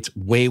 it's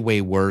way,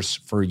 way worse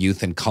for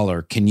youth in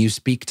color. Can you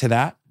speak to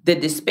that? The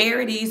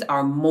disparities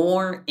are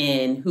more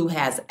in who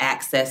has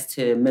access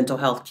to mental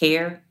health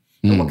care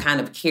and what kind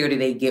of care do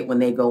they get when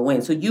they go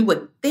in. So you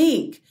would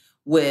think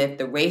with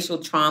the racial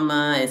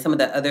trauma and some of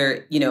the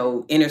other,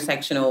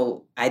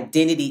 intersectional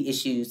identity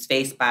issues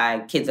faced by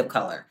kids of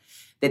color,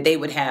 that they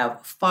would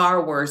have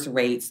far worse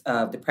rates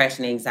of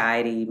depression,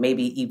 anxiety,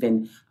 maybe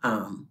even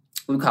what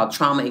we call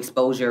trauma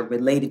exposure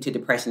related to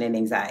depression and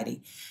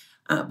anxiety.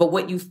 But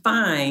what you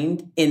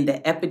find in the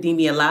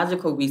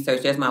epidemiological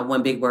research, that's my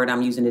one big word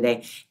I'm using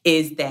today,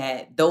 is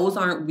that those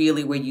aren't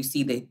really where you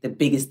see the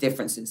biggest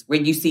differences, where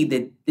you see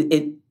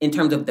it in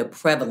terms of the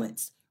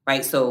prevalence,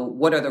 right? So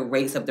what are the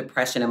rates of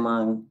depression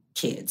among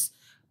kids?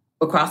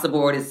 Across the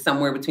board, it's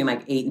somewhere between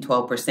like 8 and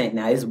 12%.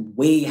 Now, it's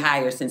way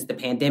higher since the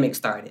pandemic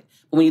started.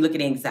 But when you look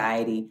at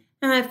anxiety,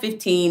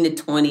 15 to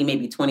 20,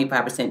 maybe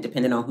 25%,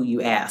 depending on who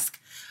you ask.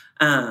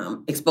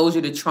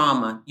 Exposure to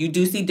trauma, you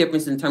do see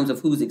difference in terms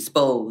of who's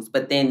exposed,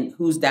 but then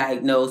who's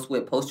diagnosed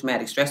with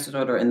post-traumatic stress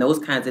disorder and those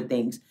kinds of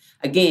things.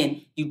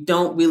 Again, you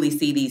don't really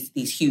see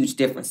these huge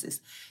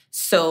differences.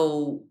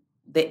 So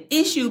the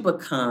issue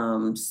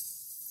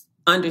becomes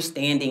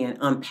understanding and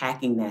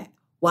unpacking that.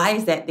 Why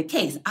is that the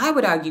case? I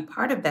would argue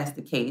part of that's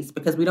the case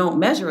because we don't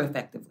measure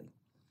effectively.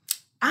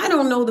 I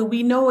don't know that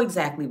we know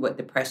exactly what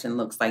depression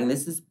looks like. And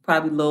this is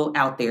probably a little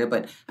out there,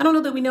 but I don't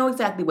know that we know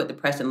exactly what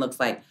depression looks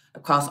like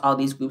across all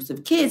these groups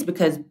of kids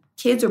because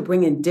kids are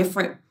bringing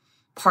different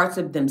parts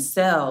of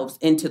themselves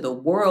into the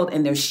world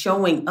and they're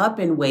showing up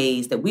in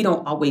ways that we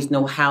don't always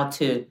know how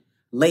to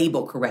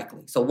label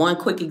correctly. So one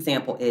quick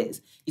example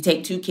is you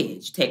take two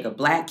kids. You take a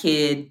Black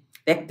kid.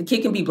 The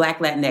kid can be Black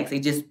Latinx. They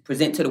just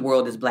present to the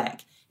world as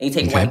Black. And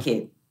you take a white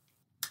kid.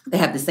 They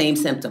have the same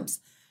symptoms.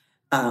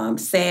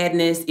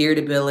 Sadness,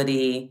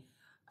 irritability,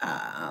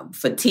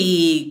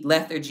 fatigue,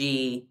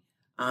 lethargy,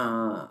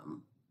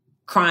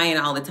 crying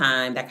all the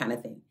time, that kind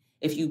of thing.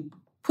 If you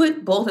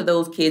put both of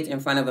those kids in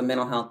front of a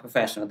mental health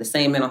professional, the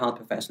same mental health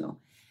professional,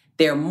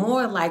 they're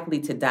more likely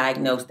to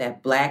diagnose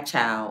that Black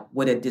child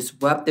with a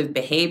disruptive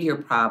behavior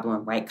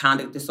problem, right?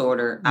 Conduct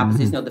disorder,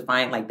 oppositional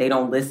defiant, like they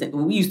don't listen.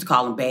 We used to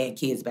call them bad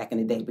kids back in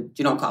the day, but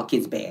you don't call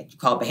kids bad. You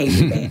call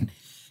behavior bad.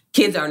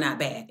 Kids are not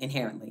bad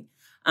inherently.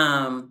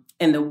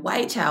 And the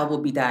white child will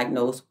be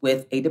diagnosed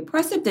with a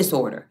depressive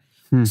disorder.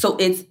 So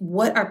it's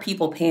what are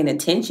people paying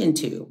attention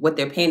to? What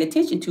they're paying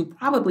attention to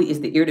probably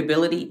is the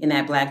irritability in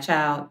that Black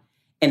child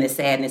and the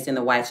sadness in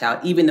the white child,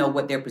 even though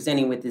what they're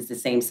presenting with is the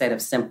same set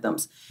of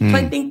symptoms. So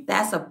I think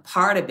that's a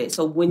part of it.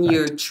 So when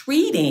you're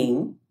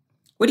treating,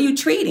 what are you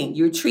treating?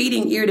 You're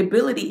treating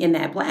irritability in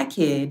that Black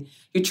kid.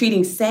 You're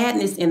treating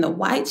sadness in the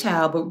white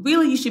child, but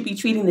really you should be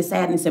treating the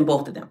sadness in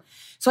both of them.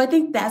 So I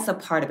think that's a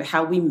part of it,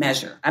 how we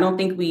measure. I don't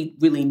think we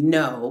really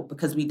know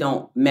because we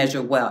don't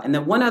measure well. And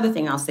the one other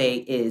thing I'll say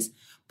is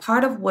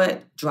part of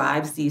what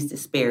drives these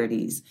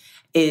disparities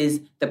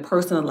is the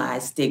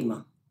personalized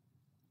stigma,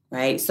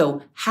 right?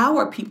 So how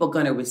are people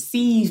going to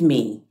receive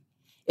me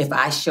if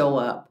I show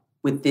up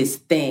with this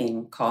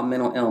thing called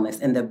mental illness?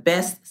 And the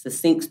best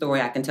succinct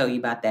story I can tell you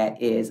about that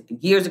is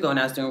years ago when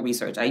I was doing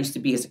research, I used to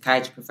be a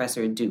psychiatry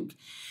professor at Duke.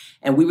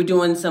 And we were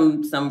doing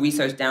some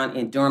research down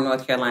in Durham,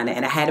 North Carolina.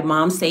 And I had a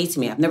mom say to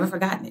me, I've never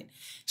forgotten it.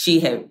 She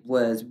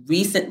was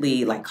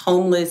recently like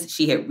homeless.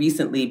 She had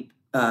recently,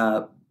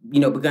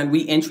 begun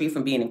re-entry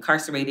from being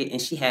incarcerated.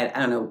 And she had,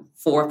 4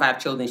 or 5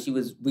 children she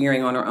was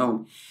rearing on her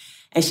own.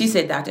 And she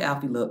said, Dr.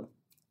 Alfiee, look,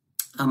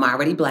 I'm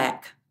already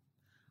Black.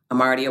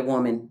 I'm already a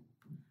woman.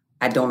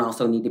 I don't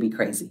also need to be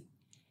crazy.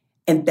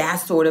 And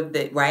that's sort of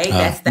the, right?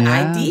 That's the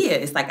idea.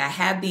 It's like I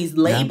have these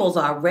labels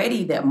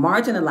already that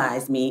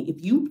marginalize me.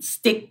 If you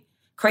stick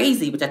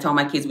crazy, which I tell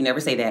my kids, we never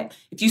say that.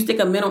 If you stick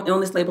a mental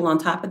illness label on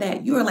top of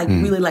that, you are like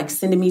really like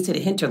sending me to the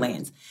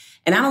hinterlands.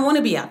 And I don't want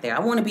to be out there. I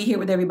want to be here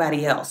with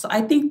everybody else. So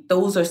I think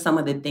those are some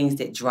of the things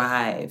that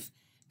drive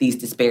these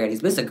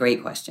disparities. But it's a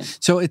great question.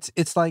 So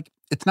it's like,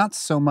 it's not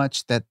so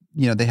much that,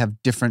 they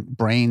have different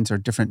brains or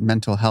different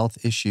mental health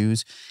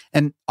issues.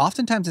 And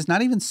oftentimes it's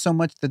not even so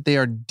much that they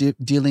are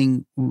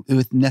dealing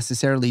with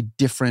necessarily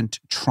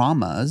different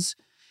traumas.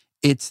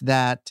 It's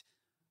that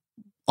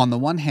on the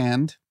one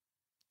hand,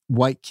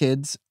 white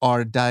kids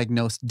are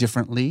diagnosed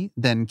differently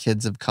than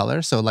kids of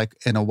color. So like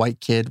in a white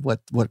kid,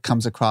 what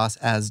comes across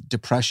as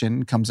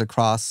depression comes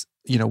across,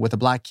 with a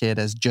Black kid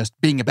as just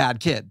being a bad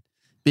kid,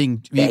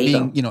 being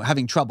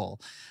having trouble.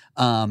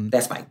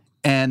 That's right.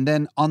 And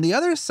then on the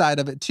other side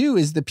of it too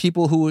is the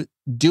people who are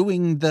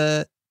doing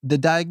the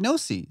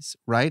diagnoses,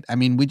 right? I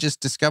mean, we just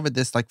discovered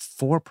this, like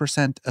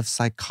 4% of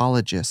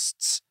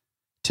psychologists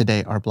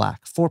today are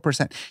Black.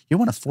 4%. You're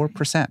one of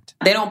 4%.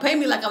 They don't pay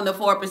me like I'm the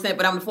 4%,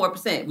 but I'm the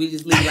 4%. We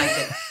just leave it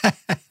like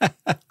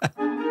that.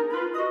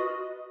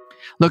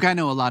 Look, I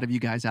know a lot of you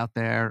guys out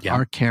there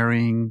are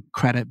carrying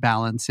credit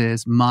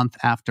balances month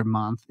after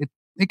month.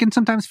 It can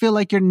sometimes feel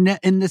like you're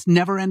in this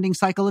never-ending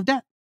cycle of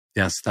debt.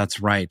 Yes, that's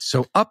right.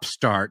 So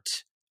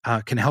Upstart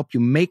can help you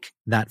make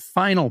that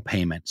final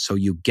payment so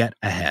you get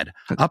ahead.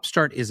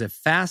 Upstart is a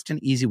fast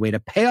and easy way to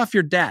pay off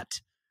your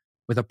debt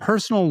with a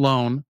personal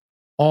loan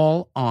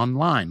all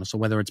online. So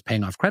whether it's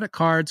paying off credit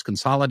cards,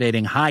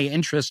 consolidating high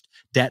interest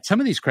debt, some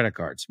of these credit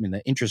cards,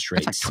 the interest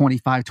rates. It's like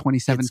 25,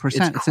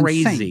 27%. It's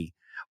crazy.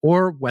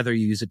 Or whether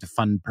you use it to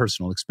fund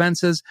personal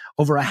expenses.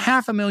 Over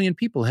 500,000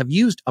 people have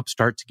used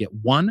Upstart to get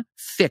one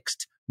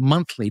fixed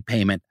monthly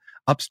payment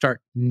Upstart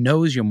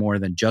knows you more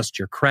than just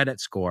your credit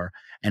score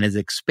and is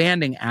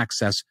expanding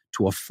access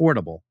to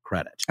affordable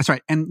credit. That's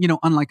right. And,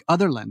 unlike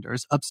other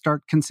lenders,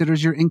 Upstart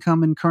considers your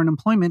income and current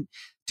employment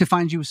to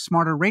find you a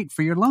smarter rate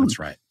for your loan. That's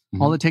right.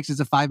 Mm-hmm. All it takes is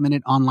a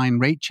 5-minute online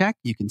rate check.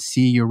 You can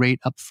see your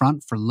rate up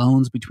front for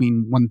loans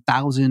between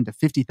 $1,000 to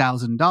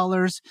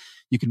 $50,000.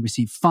 You can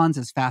receive funds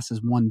as fast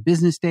as one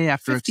business day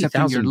after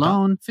accepting your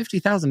loan.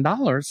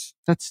 $50,000?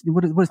 That's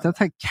what is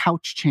that's like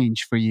couch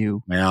change for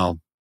you.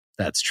 Well,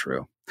 that's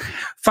true.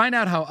 Find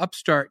out how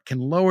Upstart can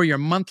lower your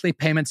monthly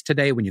payments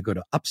today when you go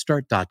to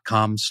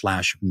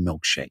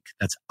upstart.com/milkshake.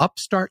 That's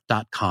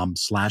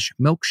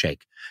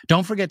upstart.com/milkshake.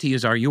 Don't forget to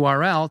use our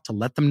URL to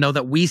let them know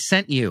that we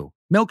sent you.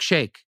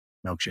 Milkshake.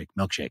 Milkshake,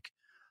 milkshake.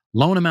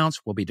 Loan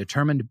amounts will be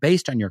determined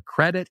based on your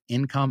credit,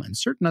 income, and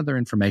certain other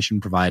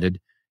information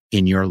provided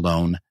in your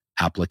loan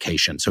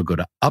application. So go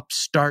to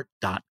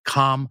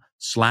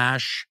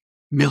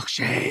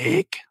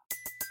upstart.com/milkshake.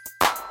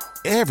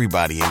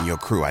 Everybody in your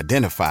crew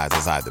identifies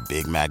as either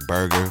Big Mac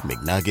Burger,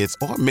 McNuggets,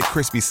 or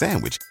McCrispy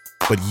Sandwich.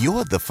 But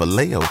you're the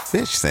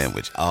Filet-O-Fish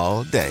Sandwich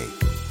all day.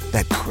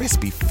 That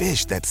crispy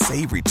fish, that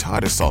savory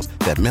tartar sauce,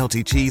 that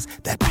melty cheese,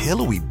 that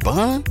pillowy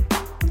bun.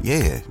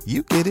 Yeah,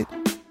 you get it.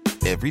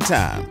 Every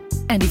time.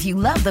 And if you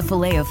love the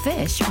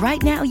Filet-O-Fish,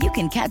 right now you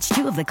can catch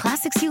 2 of the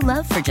classics you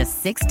love for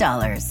just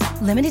 $6.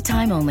 Limited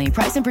time only.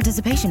 Price and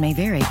participation may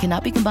vary.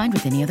 Cannot be combined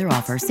with any other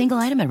offer. Single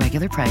item at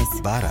regular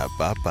price.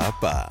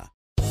 Ba-da-ba-ba-ba.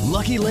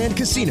 Lucky Land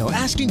Casino,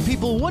 asking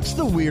people, what's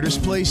the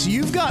weirdest place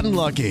you've gotten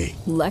lucky?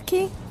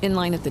 Lucky? In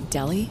line at the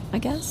deli, I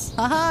guess?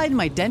 Aha, in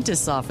my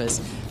dentist's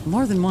office.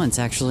 More than once,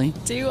 actually.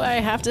 Do I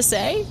have to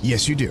say?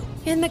 Yes, you do.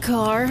 In the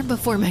car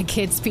before my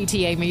kids'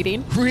 PTA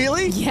meeting.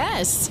 Really?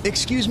 Yes.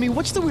 Excuse me,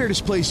 what's the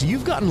weirdest place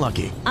you've gotten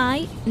lucky?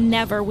 I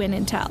never win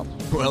and tell.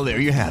 Well, there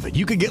you have it.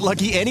 You can get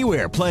lucky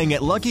anywhere, playing at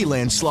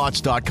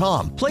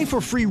LuckyLandSlots.com. Play for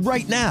free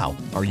right now.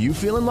 Are you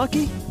feeling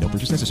lucky? No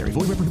purchase necessary.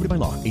 Void where prohibited by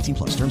law.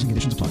 18+. Terms and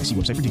conditions apply. See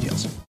website for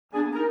details.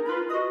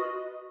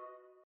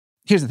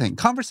 Here's the thing.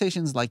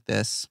 Conversations like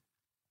this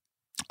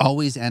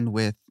always end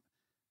with,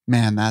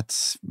 man,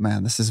 this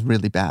is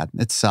really bad.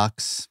 It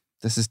sucks.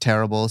 This is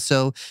terrible.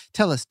 So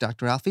tell us,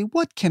 Dr. Alfiee,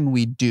 what can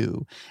we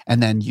do?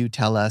 And then you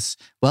tell us,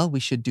 well, we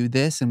should do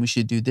this, and we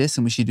should do this,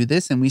 and we should do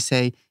this. And we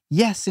say,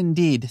 yes,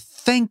 indeed.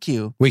 Thank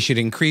you. We should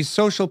increase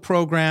social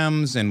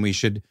programs, and we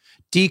should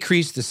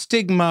decrease the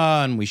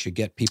stigma, and we should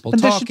get people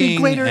and talking. There should be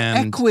greater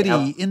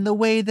equity in the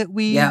way that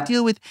we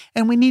deal with,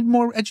 and we need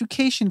more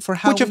education for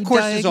how Which, of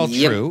course, is all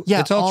true. Yeah,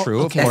 it's all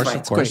true, okay,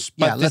 of course.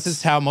 But this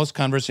is how most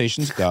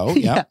conversations go.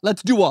 Yeah,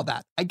 let's do all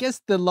that. I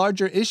guess the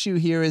larger issue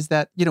here is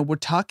that, we're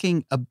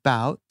talking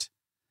about,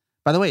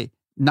 by the way,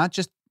 not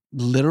just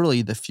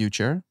literally the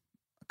future,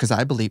 because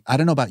I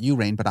don't know about you,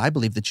 Rain, but I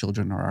believe the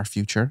children are our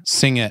future.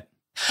 Sing it.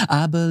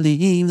 I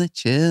believe the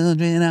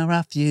children are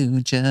our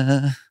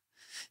future.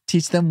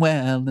 Teach them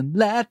well and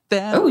let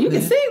them. Oh, you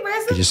can sing,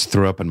 Razzie. I just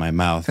threw up in my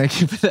mouth. Thank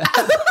you for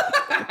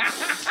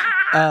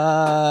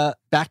that.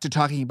 Back to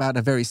talking about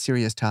a very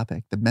serious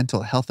topic, the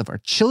mental health of our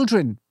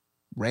children.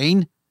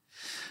 Rain?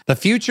 The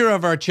future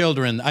of our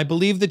children. I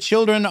believe the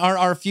children are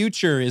our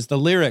future is the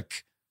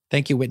lyric.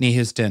 Thank you, Whitney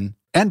Houston.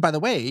 And by the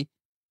way,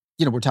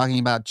 we're talking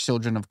about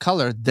children of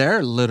color.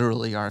 They're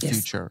literally our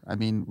future. I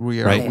mean,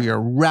 we are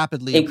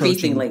rapidly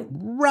approaching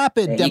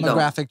rapid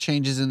demographic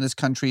changes in this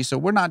country. So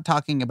we're not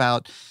talking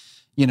about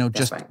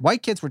just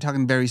white kids. We're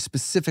talking very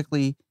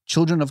specifically,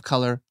 children of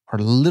color are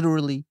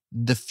literally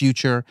the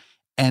future.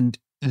 And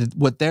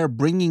what they're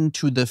bringing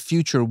to the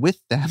future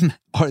with them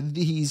are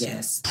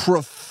these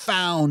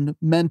profound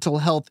mental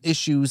health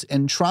issues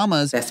and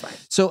traumas. That's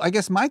right. So I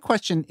guess my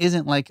question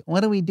isn't like,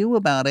 what do we do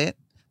about it?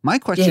 My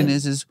question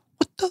is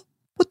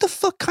what the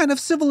fuck kind of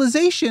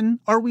civilization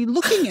are we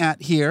looking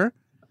at here,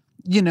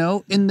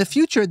 in the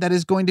future that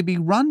is going to be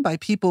run by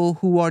people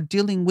who are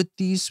dealing with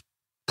these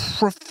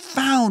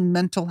profound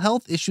mental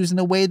health issues in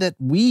a way that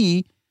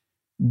we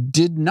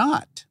did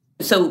not.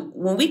 So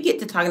when we get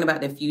to talking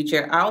about the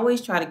future, I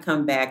always try to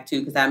come back to,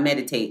 because I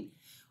meditate,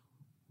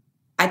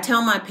 I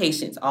tell my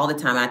patients all the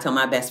time, I tell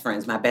my best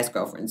friends, my best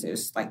girlfriends,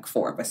 there's like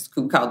 4 of us,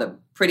 who call the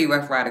Pretty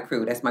Rough Rider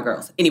crew. That's my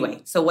girls.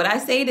 Anyway, so what I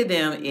say to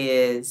them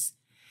is,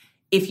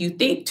 if you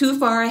think too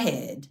far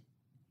ahead,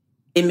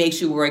 it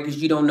makes you worry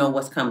because you don't know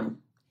what's coming.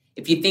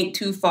 If you think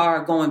too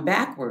far going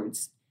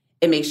backwards,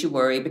 it makes you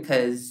worry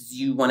because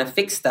you want to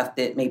fix stuff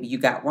that maybe you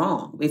got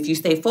wrong. If you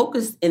stay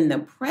focused in the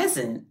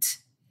present,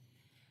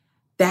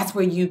 that's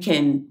where you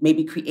can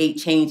maybe create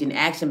change and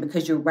action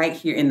because you're right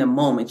here in the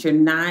moment. You're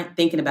not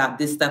thinking about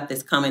this stuff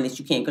that's coming that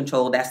you can't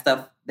control, that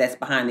stuff that's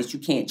behind that you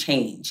can't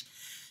change.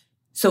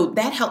 So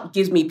that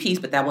gives me peace,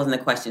 but that wasn't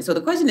the question. So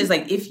the question is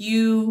like, if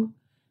you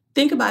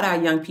think about our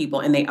young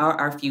people and they are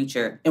our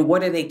future and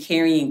what are they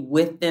carrying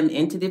with them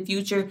into the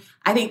future,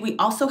 I think we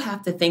also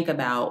have to think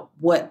about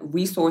what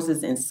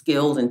resources and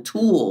skills and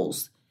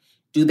tools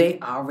do they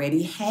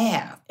already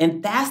have?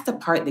 And that's the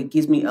part that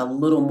gives me a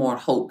little more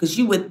hope. Because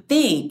you would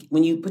think,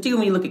 particularly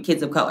when you look at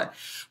kids of color,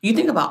 you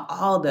think about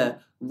all the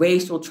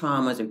racial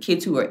traumas or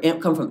kids who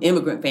come from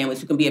immigrant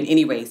families who can be of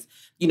any race.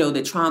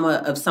 the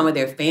trauma of some of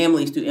their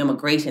families through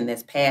immigration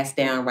that's passed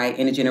down, right,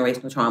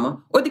 intergenerational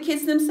trauma, or the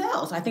kids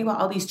themselves. I think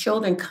about all these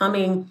children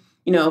coming,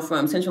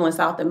 from Central and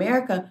South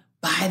America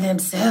by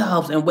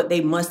themselves and what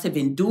they must have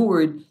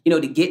endured,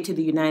 to get to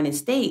the United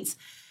States.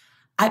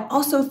 I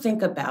also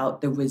think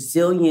about the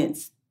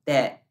resilience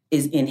that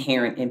is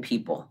inherent in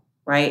people,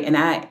 right?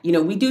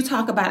 And we do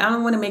talk about, I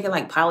don't want to make it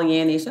like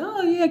Pollyannish,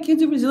 oh yeah,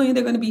 kids are resilient,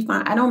 they're going to be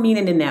fine. I don't mean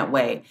it in that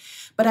way.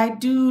 But I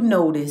do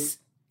notice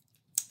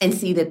and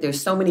see that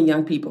there's so many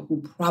young people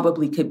who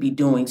probably could be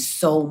doing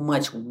so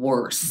much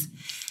worse.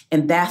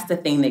 And that's the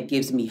thing that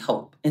gives me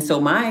hope. And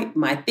so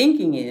my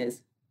thinking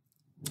is,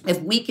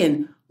 if we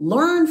can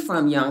learn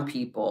from young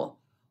people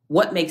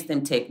what makes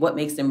them tick, what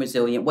makes them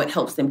resilient, what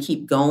helps them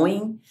keep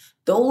going,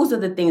 those are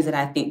the things that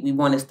I think we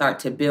want to start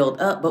to build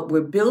up. But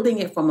we're building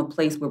it from a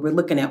place where we're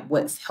looking at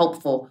what's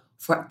helpful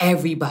for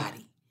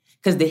everybody.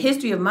 Because the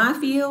history of my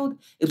field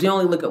is we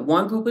only look at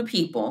one group of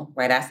people,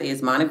 right? I say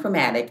it's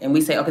monochromatic, and we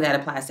say, okay, that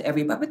applies to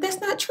everybody, but that's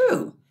not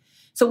true.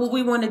 So what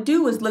we want to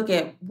do is look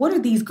at what are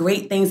these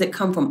great things that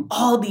come from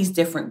all these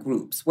different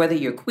groups, whether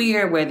you're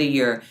queer, whether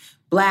you're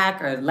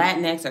Black or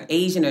Latinx or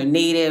Asian or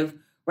Native,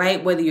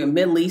 right? Whether you're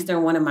Middle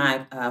Eastern. One of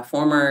my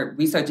former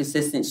research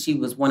assistants, she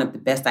was one of the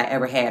best I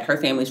ever had. Her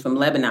family's from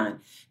Lebanon.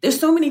 There's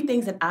so many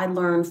things that I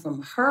learned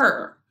from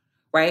her,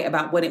 right,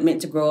 about what it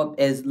meant to grow up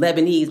as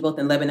Lebanese, both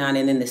in Lebanon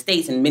and in the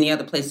States and many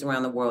other places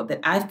around the world, that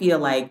I feel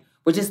like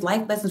were just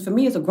life lessons for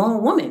me as a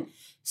grown woman.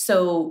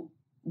 So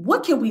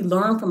what can we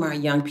learn from our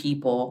young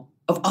people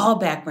of all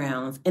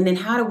backgrounds? And then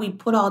how do we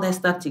put all that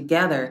stuff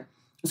together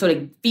and sort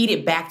of feed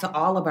it back to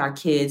all of our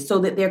kids so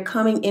that they're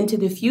coming into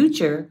the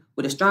future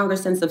with a stronger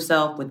sense of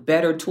self, with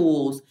better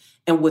tools,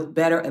 and with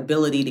better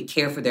ability to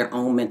care for their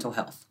own mental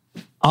health?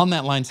 On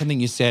that line, something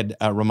you said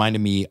reminded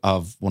me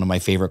of one of my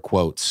favorite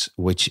quotes,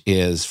 which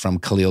is from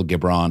Khalil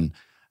Gibran.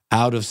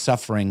 Out of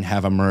suffering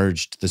have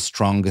emerged the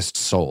strongest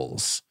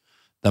souls.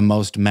 The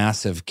most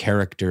massive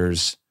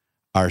characters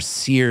are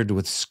seared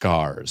with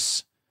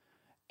scars.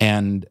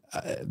 And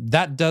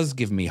that does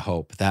give me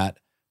hope that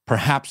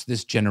perhaps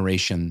this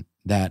generation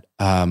that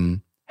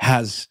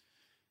has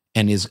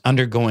and is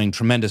undergoing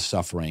tremendous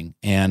suffering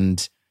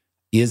and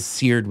is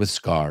seared with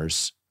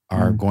scars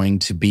are going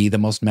to be the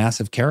most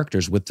massive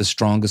characters with the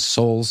strongest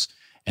souls.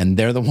 And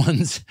they're the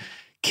ones,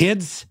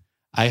 kids,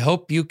 I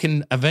hope you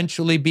can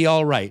eventually be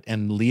all right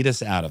and lead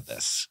us out of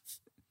this.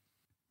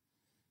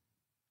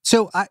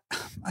 So I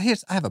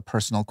have a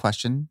personal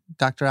question,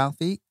 Dr.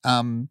 Alfiee,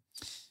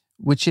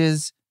 which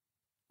is,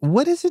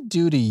 what does it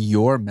do to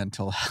your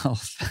mental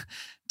health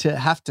to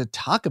have to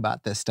talk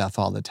about this stuff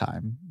all the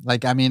time?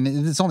 Like, I mean,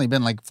 it's only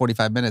been like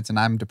 45 minutes and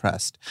I'm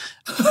depressed.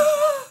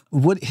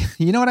 What,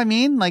 you know what I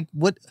mean? Like,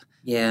 what?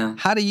 Yeah.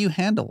 How do you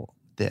handle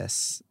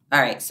this? All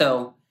right.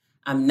 So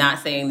I'm not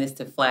saying this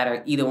to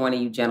flatter either one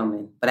of you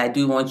gentlemen, but I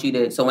do want you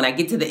to, so when I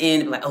get to the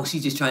end, like, oh,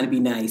 she's just trying to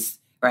be nice,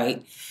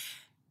 right?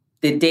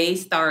 The day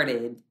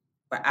started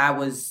where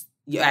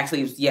actually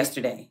it was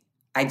yesterday.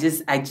 I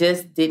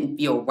just didn't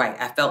feel right.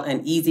 I felt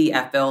uneasy.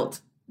 I felt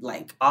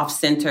like off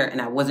center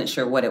and I wasn't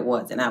sure what it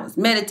was. And I was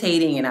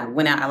meditating and I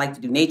went out. I like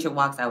to do nature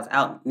walks. I was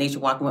out nature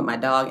walking with my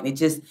dog and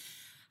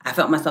I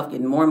felt myself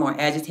getting more and more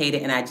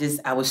agitated and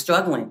I was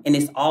struggling. And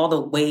it's all the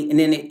way. And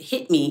then it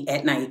hit me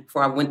at night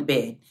before I went to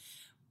bed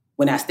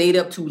when I stayed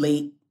up too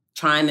late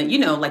trying to,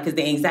 because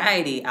the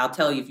anxiety, I'll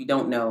tell you if you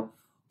don't know,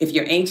 if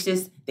you're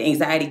anxious, the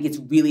anxiety gets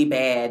really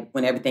bad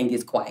when everything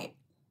gets quiet.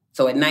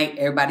 So at night,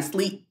 everybody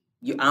sleep.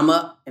 I'm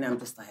up and I'm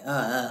just like,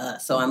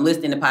 So I'm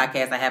listening to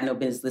podcasts I have no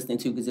business listening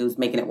to because it was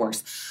making it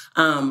worse.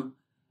 But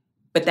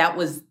that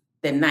was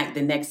the night.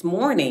 The next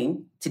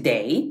morning,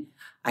 today,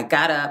 I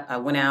got up, I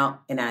went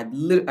out, and I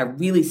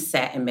really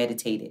sat and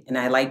meditated. And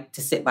I like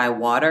to sit by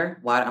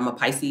water. I'm a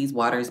Pisces.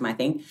 Water is my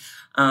thing.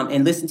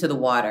 And listen to the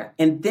water.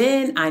 And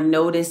then I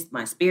noticed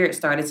my spirit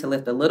started to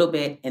lift a little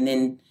bit. And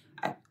then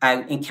I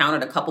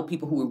encountered a couple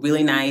people who were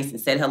really nice and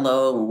said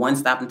hello. And one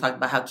stopped and talked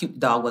about how cute the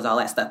dog was, all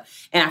that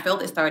stuff. And I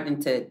felt it starting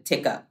to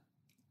tick up.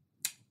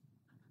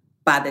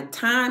 By the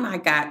time I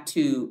got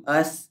to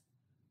us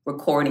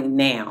recording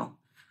now,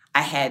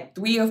 I had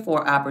 3 or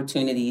 4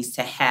 opportunities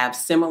to have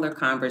similar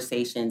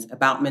conversations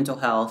about mental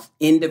health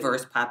in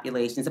diverse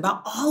populations,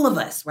 about all of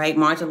us, right?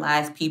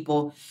 Marginalized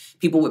people,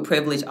 people with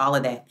privilege, all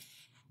of that.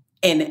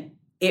 And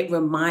it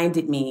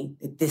reminded me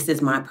that this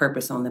is my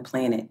purpose on the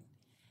planet.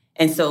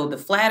 And so the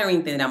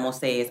flattering thing that I'm going to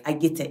say is I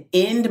get to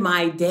end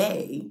my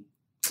day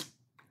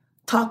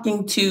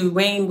talking to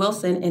Rainn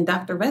Wilson and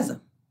Dr.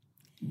 Reza.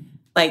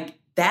 Like,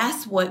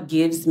 that's what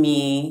makes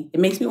me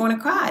want to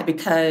cry,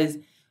 because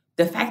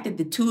the fact that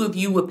the two of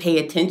you would pay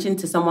attention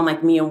to someone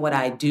like me and what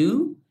I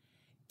do,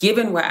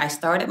 given where I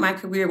started my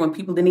career when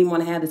people didn't even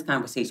want to have this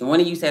conversation. One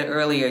of you said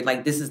earlier,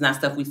 like, this is not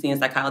stuff we see in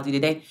psychology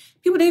today.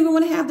 People didn't even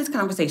want to have this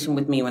conversation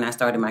with me when I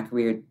started my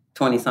career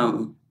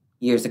 20-something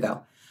years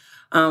ago.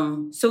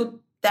 So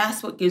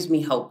that's what gives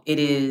me hope. It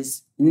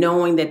is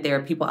knowing that there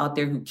are people out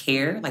there who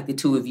care, like the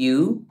two of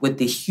you, with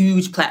the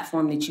huge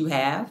platform that you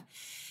have.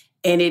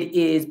 And it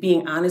is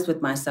being honest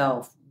with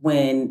myself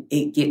when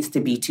it gets to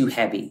be too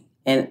heavy.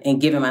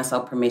 and giving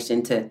myself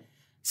permission to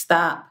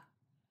stop,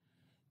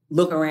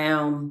 look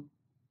around,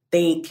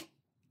 think,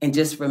 and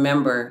just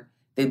remember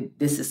that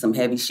this is some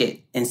heavy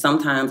shit. And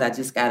sometimes I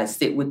just got to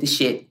sit with the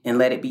shit and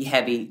let it be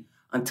heavy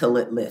until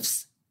it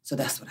lifts. So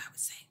that's what I would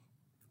say.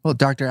 Well,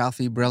 Dr.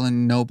 Alfiee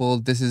Breland-Noble,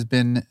 this has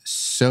been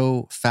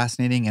so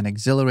fascinating and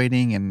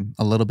exhilarating and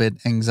a little bit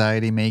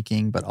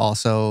anxiety-making, but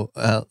also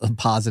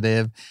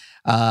positive.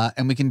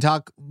 And we can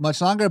talk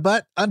much longer,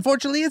 but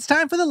unfortunately, it's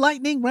time for the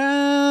lightning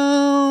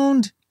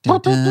round. Cue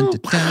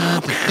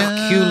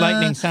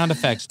lightning sound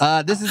effects.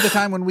 This is the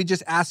time when we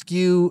just ask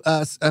you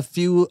a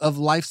few of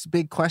life's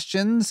big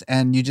questions,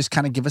 and you just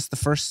kind of give us the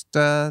first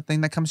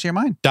thing that comes to your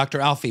mind. Dr.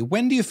 Alfiee,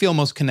 when do you feel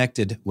most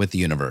connected with the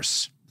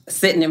universe?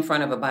 Sitting in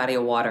front of a body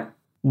of water.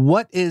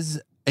 What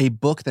is a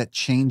book that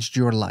changed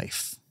your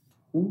life?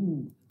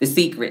 Ooh, The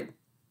Secret.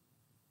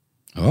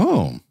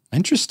 Oh,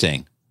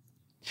 interesting.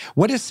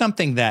 What is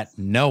something that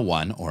no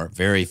one or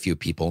very few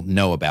people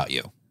know about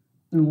you?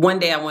 One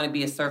day I want to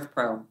be a surf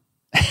pro.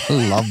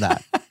 I love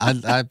that.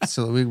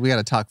 Absolutely. We got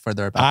to talk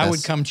further about this. I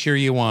would come cheer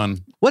you on.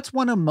 What's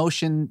one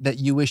emotion that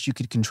you wish you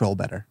could control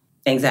better?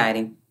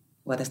 Anxiety.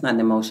 Well, that's not an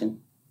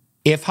emotion.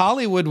 If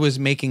Hollywood was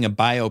making a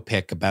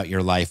biopic about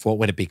your life, what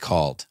would it be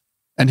called?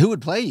 And who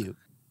would play you?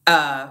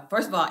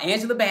 First of all,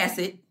 Angela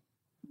Bassett.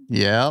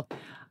 Yep.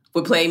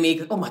 Would play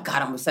me. Oh my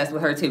God, I'm obsessed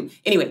with her too.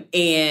 Anyway,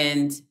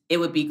 and it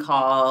would be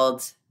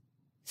called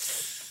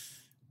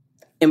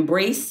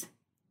Embrace,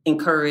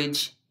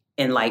 Encourage,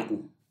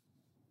 Enlighten.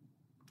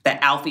 The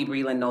Alfiee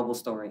Breland-Noble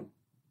story.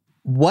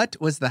 What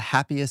was the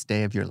happiest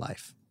day of your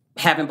life?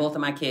 Having both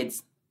of my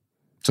kids.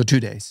 So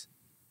 2 days.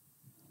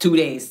 2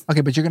 days.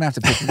 Okay, but you're going to have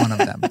to pick one of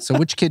them. So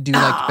which kid do you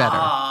like better?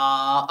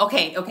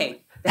 Okay.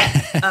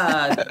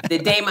 The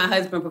day my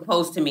husband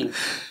proposed to me.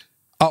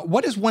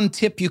 What is one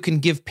tip you can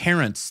give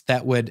parents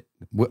that would,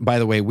 by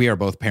the way, we are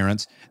both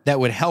parents, that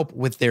would help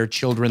with their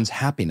children's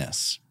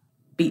happiness?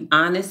 Be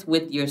honest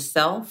with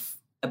yourself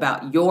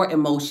about your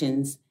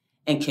emotions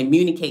and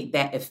communicate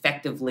that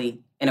effectively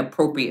and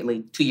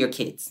appropriately to your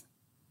kids.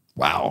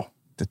 Wow.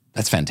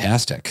 That's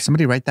fantastic.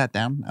 Somebody write that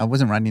down. I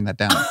wasn't writing that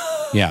down.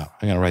 Yeah,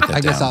 I'm going to write that down.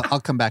 I guess I'll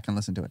come back and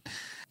listen to it.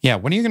 Yeah,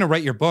 when are you going to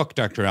write your book,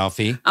 Dr.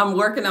 Alfiee? I'm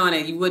working on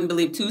it. You wouldn't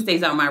believe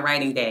Tuesdays are my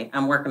writing day.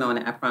 I'm working on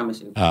it, I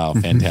promise you. Oh,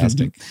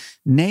 fantastic.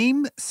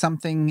 Name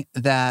something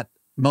that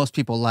most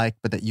people like,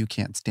 but that you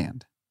can't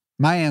stand.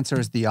 My answer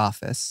is The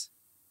Office.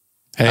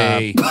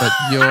 Hey. But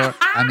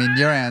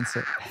your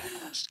answer.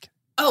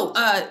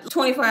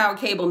 24-hour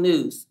cable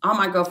news. All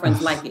my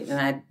girlfriends like it,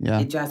 and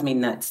it drives me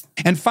nuts.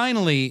 And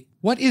finally,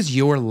 what is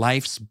your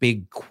life's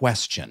big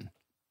question?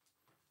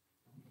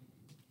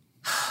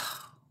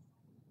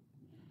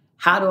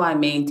 How do I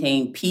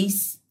maintain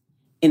peace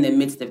in the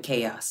midst of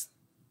chaos?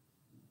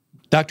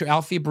 Dr.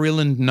 Alfiee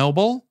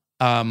Breland-Noble,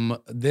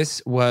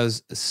 this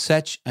was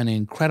such an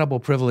incredible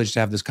privilege to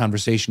have this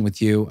conversation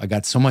with you. I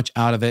got so much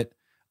out of it.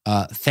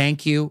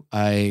 Thank you.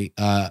 I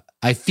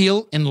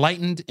feel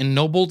enlightened,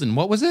 ennobled, and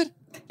what was it?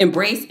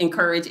 Embrace,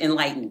 encourage,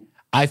 enlighten.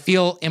 I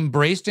feel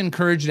embraced,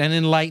 encouraged, and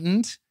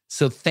enlightened.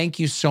 So thank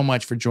you so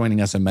much for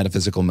joining us on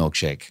Metaphysical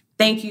Milkshake.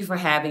 Thank you for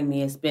having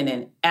me. It's been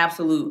an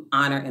absolute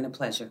honor and a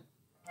pleasure.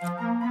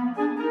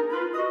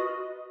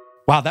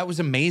 Wow, that was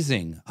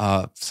amazing.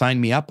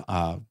 Sign me up.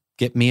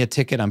 Get me a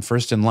ticket. I'm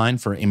first in line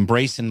for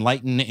Embrace,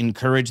 Enlighten,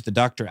 Encourage, the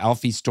Dr.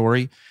 Alfiee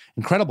story.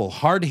 Incredible,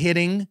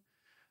 hard-hitting,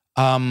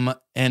 and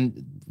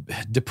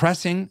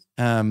depressing,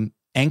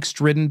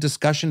 angst-ridden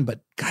discussion.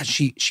 But God,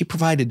 she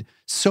provided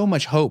so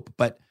much hope.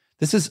 But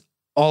this is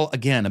all,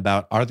 again,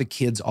 about, are the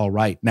kids all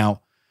right?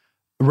 Now,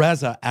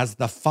 Reza, as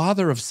the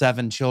father of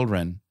 7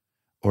 children,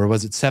 or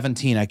was it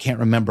 17? I can't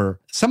remember.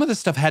 Some of this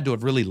stuff had to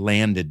have really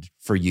landed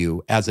for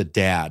you as a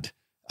dad.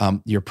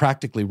 You're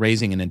practically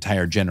raising an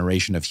entire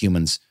generation of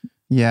humans.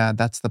 Yeah,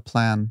 that's the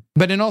plan.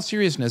 But in all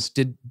seriousness,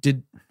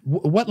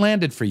 what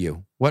landed for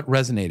you? What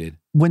resonated?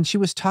 When she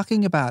was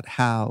talking about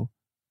how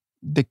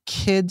the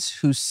kids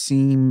who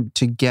seem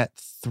to get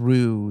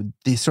through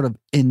the sort of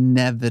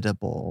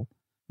inevitable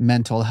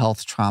mental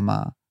health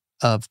trauma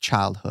of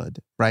childhood,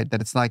 right? That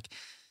it's like,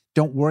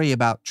 don't worry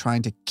about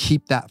trying to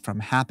keep that from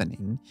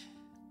happening.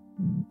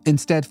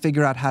 Instead,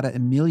 figure out how to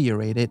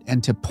ameliorate it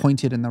and to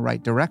point it in the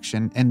right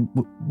direction. And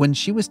when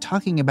she was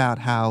talking about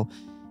how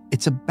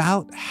it's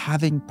about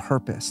having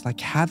purpose, like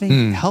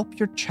help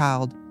your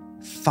child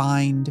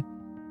find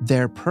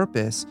their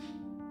purpose,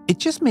 it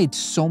just made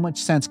so much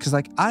sense. Because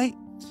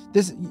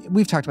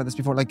we've talked about this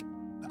before. Like,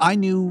 I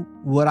knew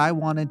what I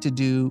wanted to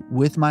do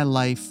with my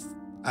life.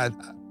 I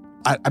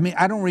mean,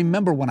 I don't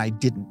remember when I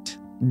didn't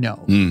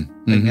know.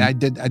 I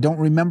don't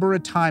remember a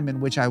time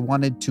in which I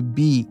wanted to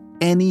be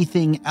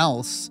anything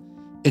else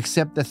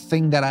except the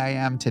thing that I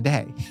am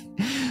today.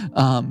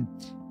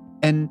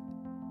 And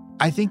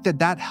I think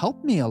that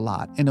helped me a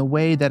lot in a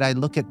way that I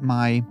look at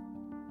my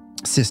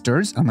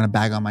sisters. I'm going to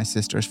bag on my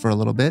sisters for a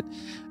little bit,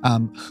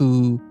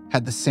 who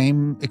had the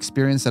same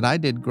experience that I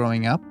did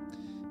growing up,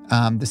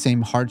 the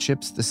same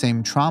hardships, the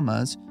same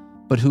traumas,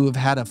 but who have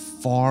had a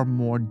far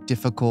more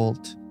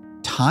difficult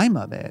time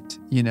of it,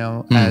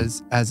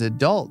 as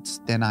adults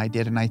than I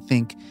did. And I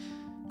think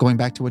going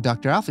back to what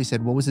Dr. Alfiee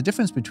said, what was the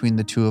difference between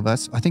the two of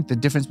us? I think the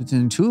difference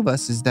between the two of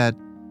us is that,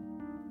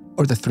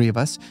 or the three of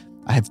us,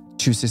 I have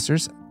two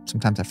sisters,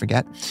 sometimes I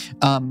forget,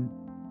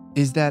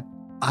 is that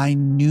I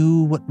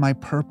knew what my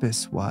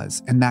purpose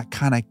was, and that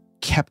kind of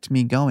kept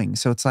me going.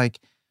 So it's like,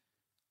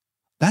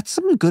 that's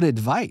some good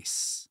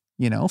advice,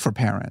 for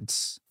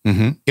parents.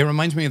 Mm-hmm. It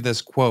reminds me of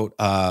this quote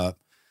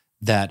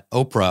that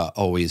Oprah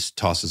always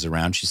tosses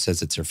around. She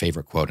says it's her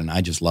favorite quote, and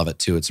I just love it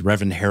too. It's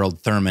Reverend Harold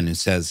Thurman who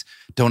says,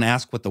 "Don't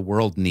ask what the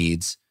world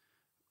needs.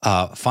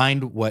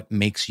 Find what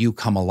makes you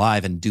come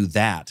alive and do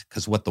that,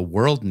 because what the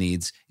world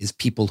needs is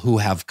people who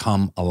have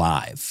come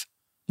alive."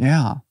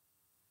 Yeah.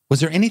 Was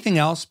there anything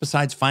else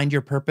besides find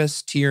your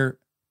purpose to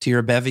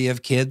your bevy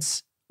of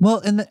kids? Well,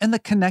 and the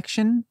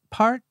connection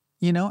part,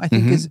 I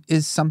think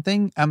is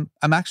something I'm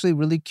actually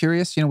really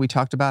curious. We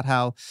talked about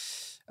how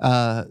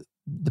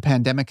the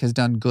pandemic has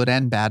done good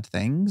and bad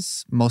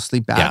things, mostly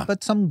bad,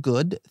 but some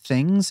good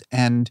things.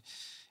 And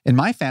in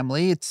my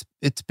family,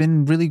 it's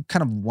been really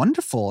kind of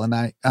wonderful.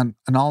 And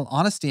in all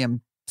honesty,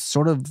 I'm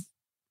sort of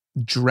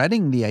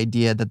dreading the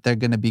idea that they're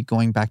going to be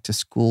going back to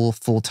school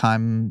full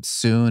time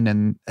soon,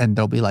 and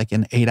there'll be like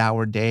an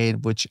 8-hour day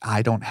which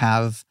I don't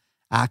have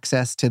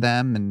access to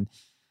them,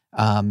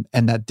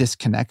 and that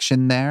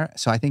disconnection there.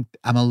 So I think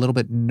I'm a little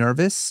bit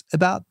nervous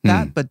about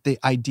that. But the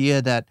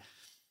idea that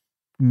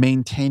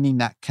maintaining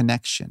that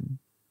connection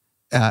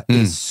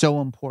is so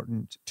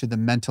important to the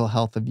mental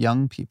health of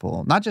young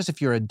people, not just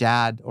if you're a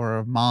dad or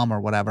a mom or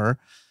whatever,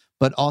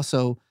 but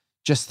also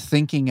just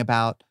thinking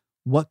about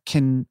what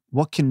can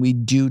we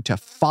do to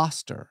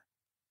foster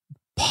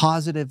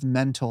positive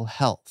mental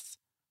health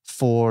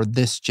for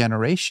this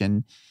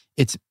generation.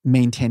 It's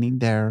maintaining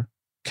their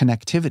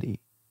connectivity,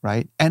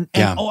 right? And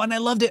I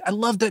loved it. I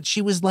loved that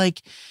she was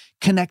like,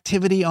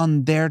 connectivity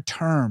on their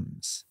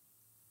terms,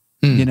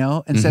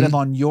 instead of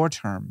on your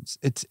terms.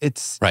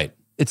 It's right.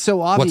 It's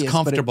so obvious. What's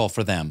comfortable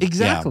for them.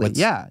 Exactly.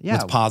 Yeah.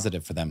 What's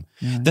positive for them.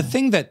 Yeah. The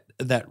thing that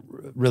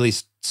really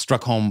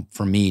struck home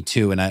for me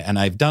too, and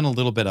I've done a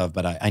little bit of,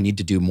 but I need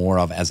to do more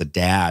of as a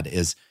dad,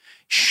 is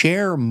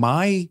share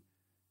my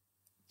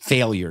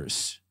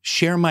failures,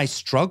 share my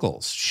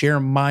struggles,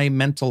 share my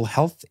mental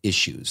health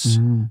issues.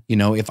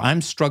 If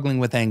I'm struggling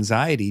with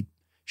anxiety,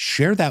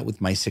 share that with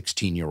my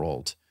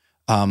 16-year-old.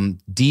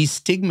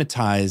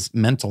 Destigmatize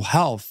mental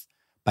health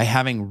by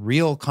having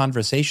real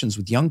conversations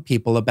with young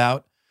people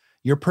about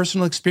your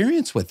personal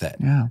experience with it.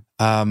 Yeah.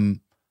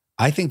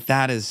 I think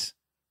that is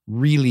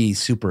really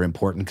super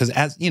important because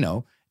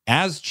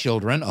as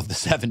children of the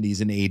 70s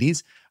and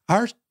 80s,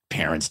 our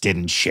parents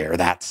didn't share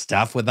that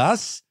stuff with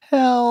us.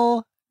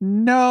 Hell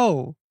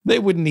no. They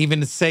wouldn't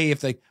even say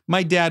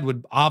my dad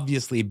would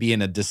obviously be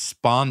in a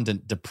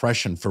despondent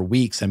depression for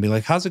weeks and be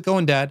like, "How's it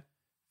going, Dad?"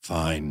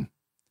 "Fine."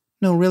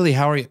 "No, really,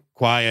 how are you?"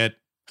 "Quiet."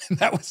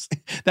 That was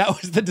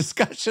the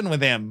discussion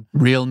with him.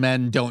 Real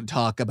men don't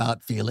talk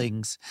about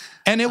feelings.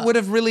 And it would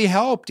have really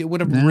helped. It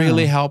would have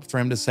really helped for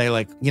him to say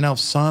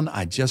 "Son,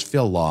 I just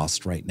feel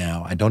lost right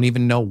now. I don't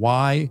even know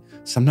why.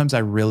 Sometimes I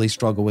really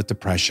struggle with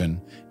depression.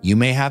 You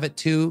may have it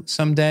too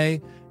someday.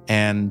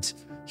 And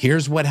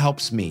here's what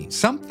helps me."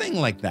 Something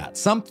like that.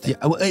 Something.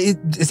 Yeah.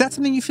 Is that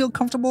something you feel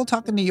comfortable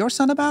talking to your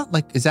son about?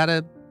 Is that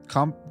a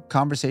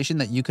conversation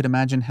that you could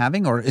imagine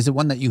having? Or is it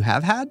one that you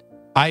have had?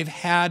 I've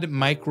had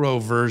micro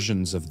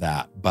versions of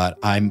that, but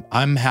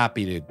I'm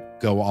happy to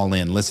go all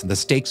in. Listen, the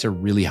stakes are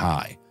really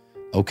high,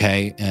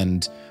 okay?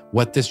 And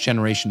what this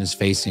generation is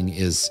facing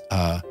is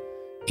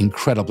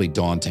incredibly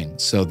daunting.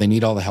 So they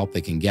need all the help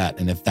they can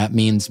get. And if that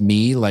means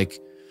me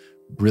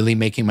really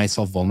making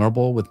myself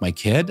vulnerable with my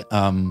kid,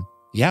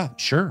 yeah,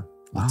 sure.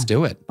 Wow. Let's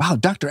do it. Wow,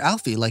 Dr.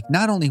 Alfiee,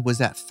 not only was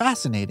that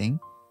fascinating,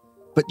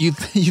 but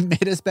you've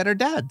made us better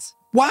dads.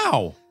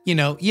 Wow.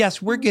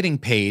 Yes, we're getting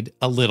paid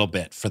a little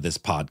bit for this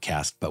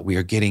podcast, but we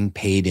are getting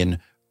paid in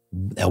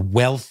a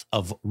wealth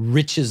of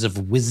riches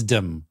of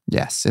wisdom.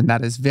 Yes, and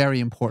that is very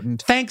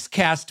important. Thanks,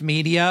 Cast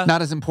Media.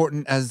 Not as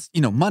important as,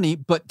 money,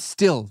 but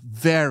still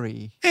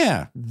very,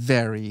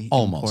 very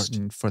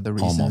important for the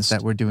reasons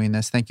that we're doing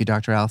this. Thank you,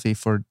 Dr. Alfiee,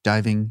 for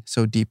diving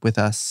so deep with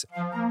us.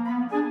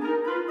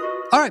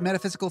 All right,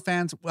 metaphysical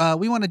fans,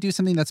 we want to do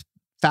something that's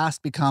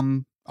fast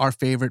become our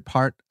favorite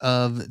part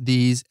of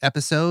these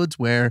episodes,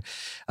 where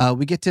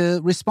we get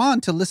to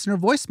respond to listener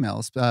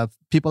voicemails.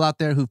 People out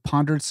there who've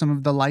pondered some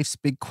of the life's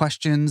big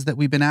questions that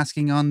we've been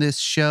asking on this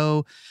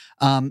show.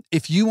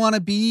 If you want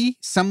to be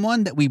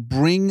someone that we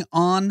bring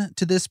on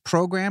to this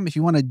program, if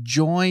you want to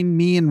join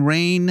me and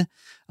Rain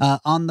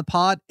on the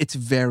pod, it's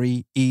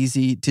very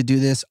easy to do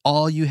this.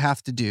 All you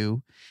have to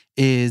do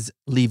is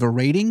leave a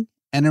rating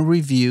and a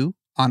review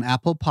on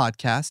Apple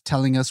Podcasts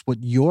telling us what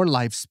your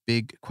life's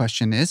big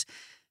question is.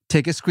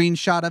 Take a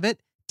screenshot of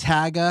it,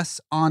 tag us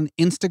on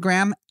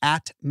Instagram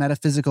at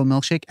Metaphysical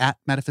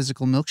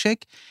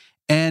Milkshake.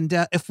 And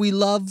if we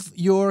love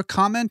your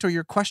comment or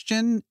your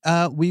question,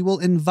 we will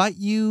invite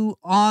you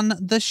on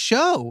the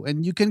show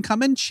and you can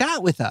come and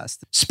chat with us.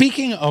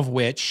 Speaking of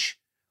which,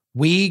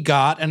 we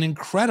got an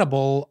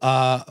incredible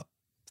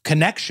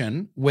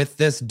connection with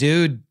this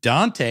dude,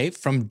 Dante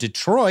from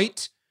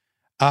Detroit.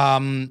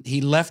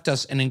 He left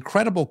us an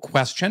incredible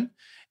question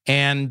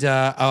and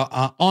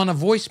on a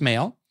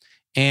voicemail.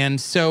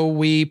 And so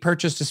we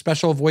purchased a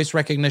special voice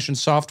recognition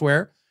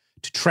software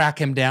to track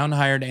him down,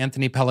 hired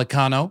Anthony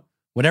Pellicano,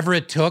 whatever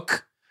it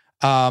took.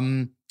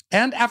 And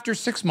after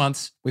 6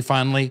 months, we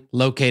finally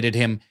located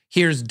him.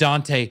 Here's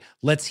Dante.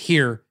 Let's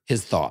hear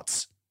his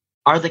thoughts.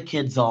 Are the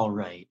kids all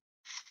right?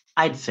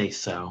 I'd say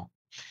so.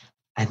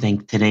 I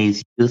think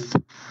today's youth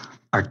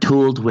are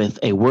tooled with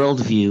a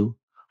worldview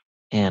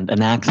and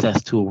an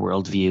access to a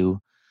worldview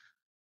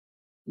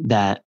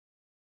that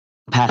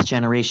past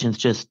generations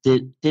just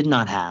did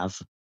not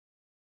have.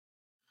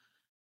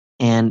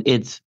 And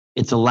it's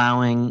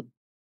allowing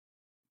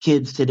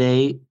kids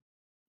today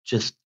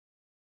just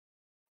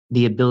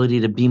the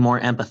ability to be more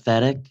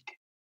empathetic,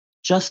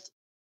 just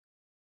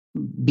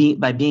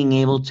by being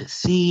able to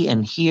see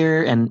and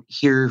hear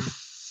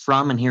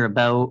from and hear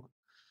about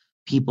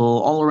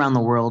people all around the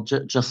world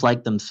just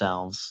like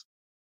themselves.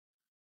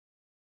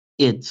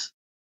 It's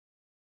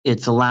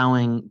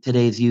allowing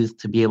today's youth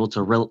to be able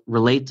to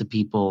relate to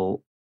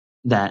people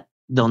that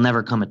they'll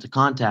never come into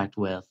contact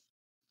with.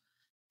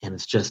 And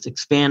it's just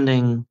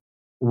expanding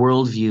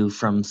worldview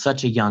from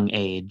such a young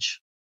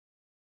age.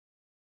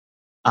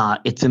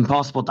 It's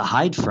impossible to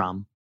hide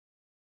from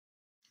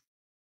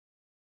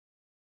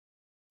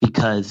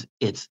because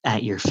it's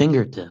at your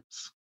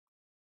fingertips.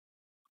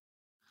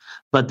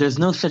 But there's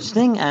no such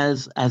thing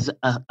as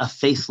a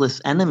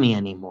faceless enemy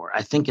anymore.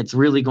 I think it's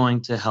really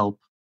going to help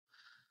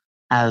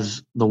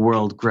as the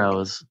world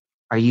grows.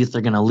 Our youth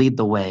are going to lead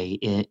the way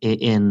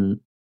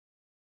in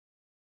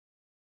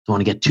don't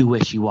want to get too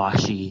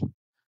wishy-washy,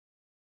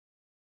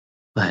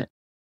 but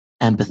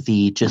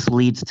empathy just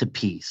leads to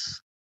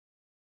peace.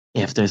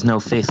 If there's no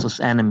faceless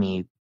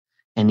enemy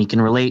and you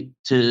can relate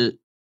to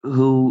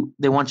who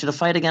they want you to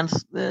fight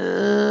against,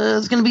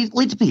 it's going to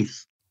lead to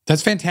peace.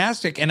 That's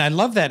fantastic. And I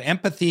love that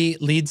empathy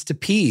leads to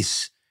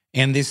peace.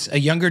 And a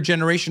younger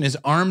generation is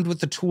armed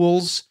with the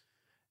tools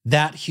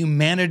that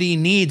humanity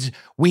needs.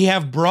 We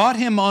have brought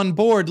him on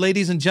board.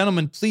 Ladies and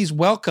gentlemen, please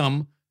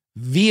welcome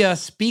via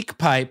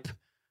SpeakPipe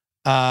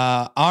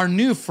our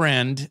new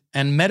friend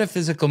and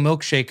metaphysical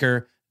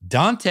milkshaker,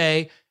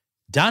 Dante.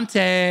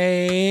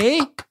 Dante!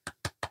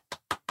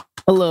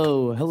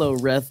 Hello,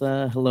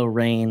 Reza. Hello,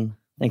 Rain.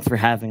 Thanks for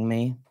having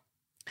me.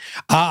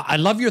 I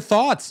love your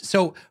thoughts.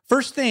 So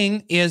first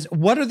thing is,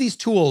 what are these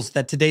tools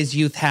that today's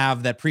youth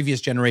have that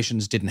previous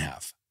generations didn't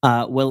have?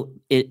 Well,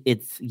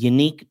 it's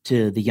unique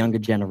to the younger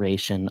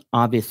generation.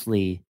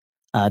 Obviously,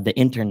 the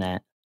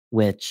internet,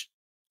 which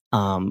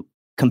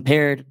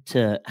compared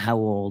to how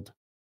old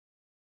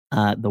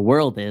the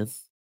world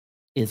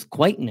is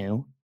quite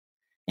new.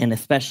 And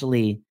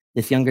especially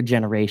this younger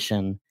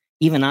generation,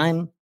 even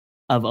I'm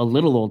of a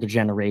little older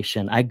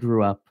generation. I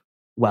grew up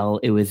while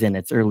it was in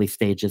its early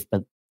stages,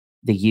 but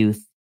the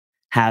youth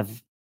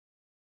have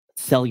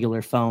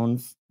cellular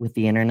phones with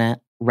the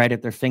internet right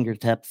at their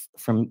fingertips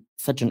from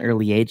such an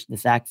early age.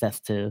 This access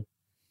to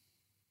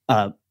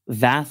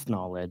vast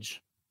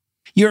knowledge.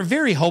 You're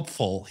very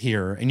hopeful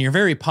here, and you're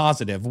very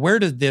positive. Where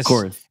did this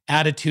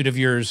attitude of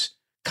yours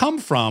come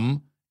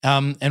from?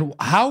 And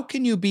how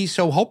can you be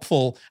so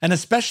hopeful, and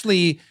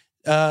especially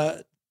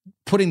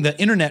putting the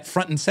internet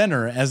front and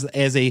center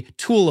as a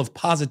tool of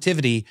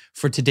positivity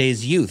for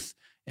today's youth?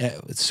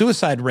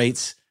 Suicide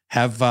rates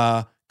have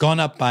gone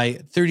up by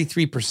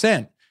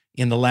 33%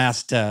 in the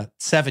last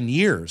 7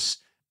 years.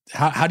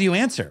 How do you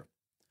answer?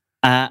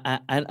 I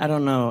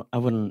don't know. I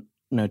wouldn't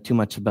know too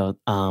much about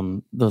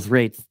those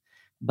rates,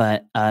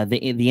 but the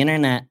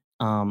internet,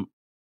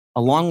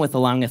 along with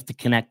allowing us to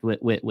connect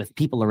with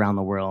people around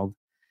the world,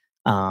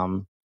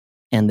 and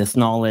this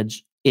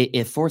knowledge,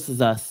 it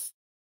forces us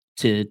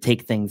to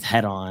take things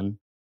head on.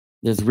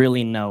 There's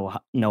really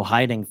no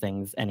hiding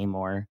things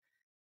anymore.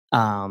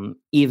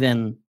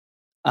 Even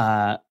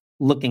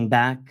looking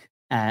back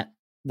at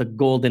the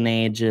golden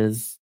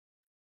ages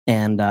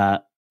and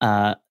the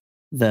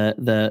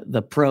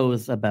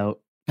pros about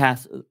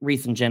past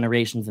recent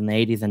generations in the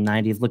 80s and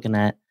 90s, looking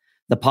at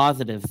the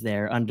positives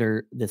there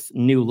under this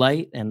new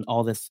light and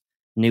all this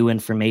new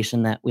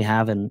information that we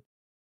have and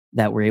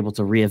that we're able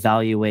to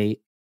reevaluate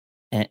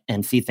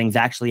and see things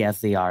actually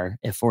as they are.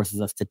 It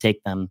forces us to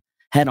take them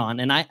head on.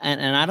 And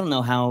I don't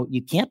know how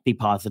you can't be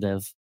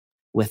positive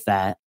with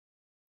that.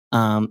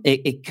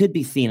 It could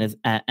be seen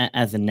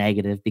as a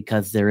negative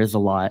because there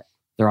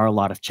are a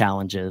lot of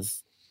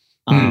challenges,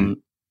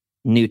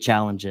 new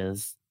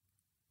challenges,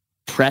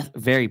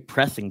 very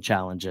pressing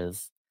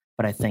challenges.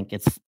 But I think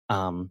it's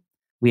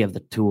we have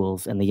the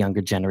tools, and the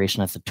younger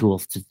generation has the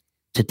tools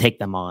to take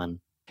them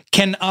on.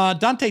 Can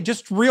Dante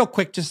just real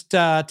quick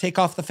take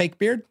off the fake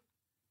beard?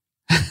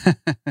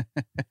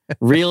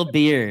 Real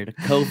beard,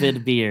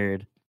 COVID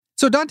beard.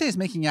 So Dante is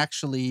making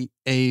actually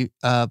a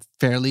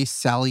fairly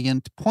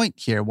salient point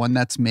here, one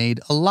that's made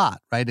a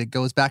lot, right? It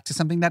goes back to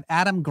something that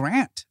Adam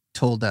Grant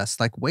told us,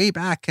 like way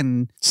back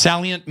in...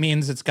 Salient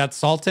means it's got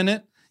salt in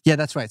it? Yeah,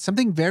 that's right.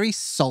 Something very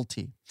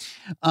salty.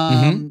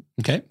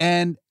 Okay.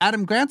 And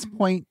Adam Grant's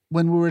point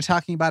when we were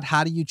talking about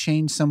how do you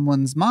change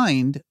someone's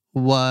mind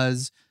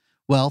was,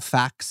 well,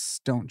 facts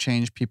don't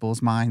change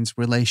people's minds.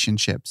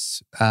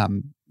 Relationships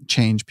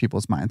change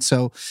people's minds.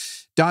 So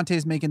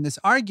Dante's making this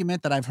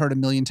argument that I've heard a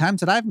million times,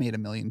 that I've made a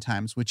million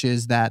times, which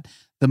is that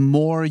the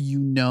more you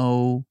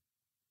know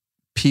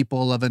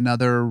people of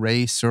another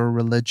race or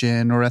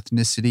religion or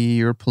ethnicity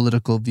or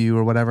political view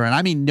or whatever, and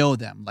I mean know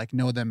them, like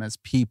know them as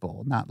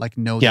people, not like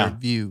know their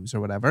views or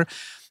whatever,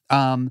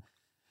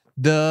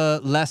 the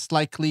less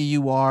likely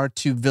you are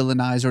to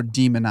villainize or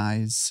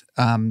demonize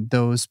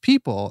those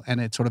people,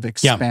 and it sort of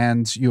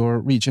expands your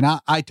reach. And I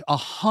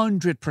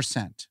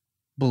 100%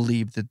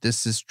 believe that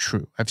this is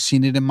true. I've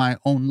seen it in my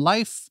own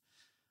life.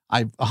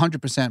 I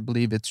 100%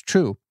 believe it's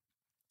true.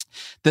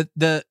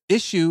 The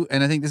issue,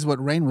 and I think this is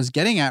what Rain was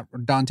getting at,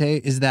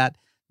 Dante, is that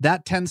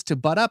tends to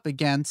butt up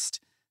against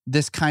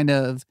this kind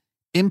of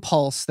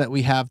impulse that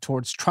we have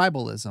towards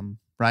tribalism,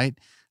 right?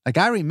 Like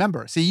I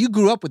remember, see, you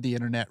grew up with the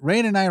internet.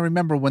 Rain and I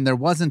remember when there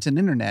wasn't an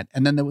internet,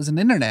 and then there was an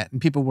internet,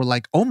 and people were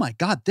like, oh my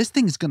God, this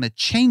thing is going to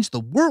change the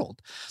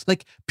world.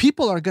 Like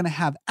people are going to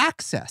have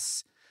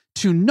access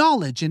to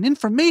knowledge and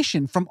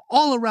information from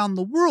all around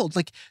the world.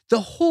 Like the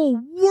whole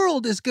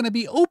world is going to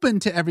be open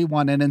to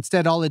everyone. And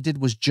instead, all it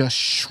did was just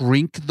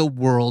shrink the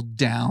world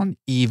down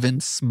even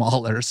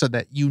smaller so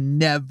that you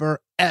never,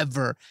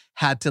 ever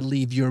had to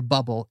leave your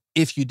bubble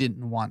if you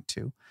didn't want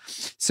to.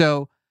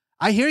 So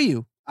I hear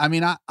you. I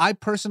mean, I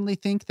personally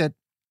think that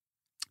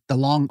the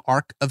long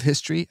arc of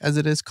history, as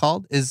it is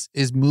called, is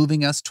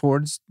moving us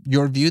towards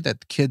your view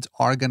that kids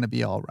are going to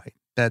be all right.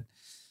 That,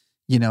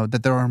 you know,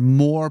 that there are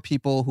more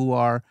people who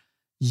are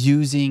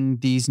using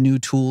these new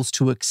tools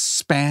to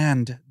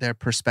expand their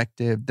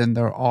perspective than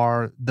there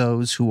are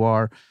those who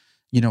are,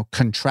 you know,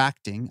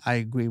 contracting. I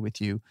agree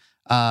with you.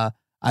 I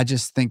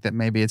just think that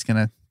maybe it's going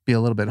to be a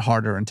little bit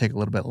harder and take a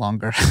little bit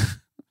longer.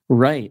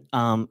 Right.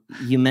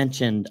 You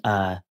mentioned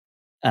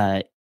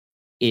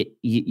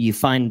you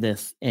find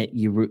this,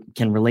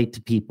 can relate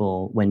to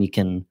people when you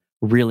can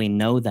really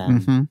know them.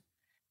 Mm-hmm.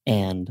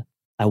 And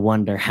I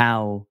wonder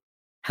how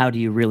do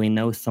you really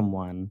know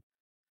someone?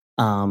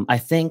 I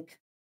think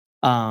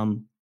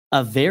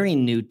a very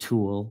new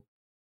tool,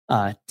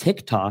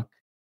 TikTok,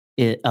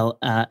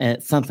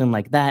 something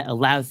like that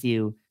allows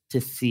you to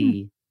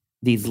see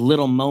these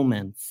little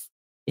moments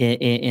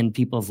in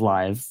people's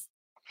lives.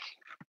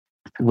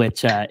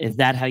 Which is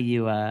that how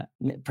you?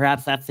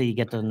 Perhaps that's how you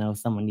get to know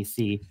someone. You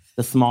see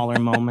the smaller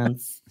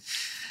moments.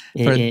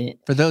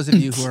 For those of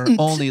you who are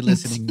only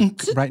listening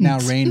right now,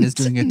 Rain is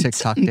doing a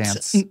TikTok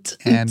dance,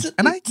 and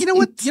you know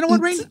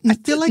what, Rain? I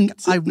feel like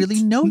I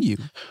really know you.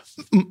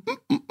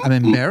 I'm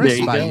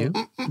embarrassed by you,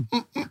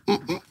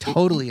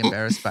 totally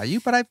embarrassed by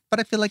you, but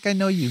I feel like I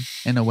know you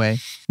in a way.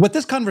 What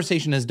this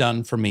conversation has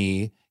done for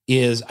me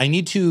is I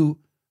need to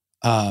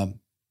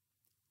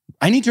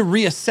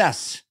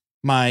reassess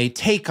my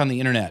take on the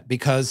internet,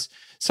 because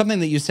something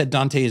that you said,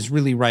 Dante, is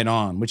really right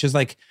on, which is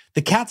like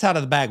the cat's out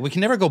of the bag. We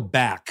can never go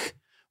back.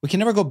 We can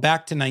never go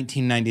back to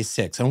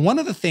 1996. And one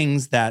of the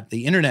things that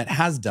the internet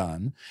has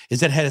done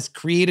is it has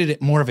created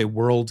more of a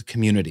world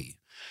community.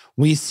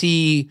 We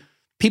see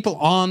people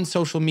on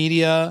social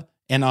media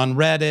and on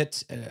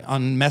Reddit,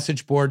 on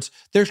message boards,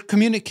 they're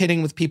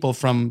communicating with people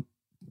from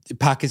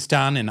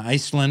Pakistan and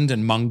Iceland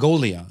and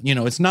Mongolia. You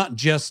know, it's not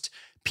just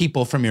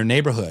people from your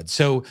neighborhood.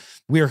 So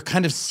we're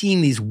kind of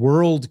seeing these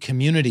world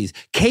communities.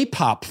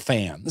 K-pop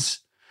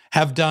fans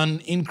have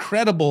done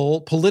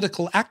incredible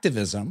political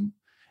activism,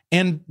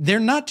 and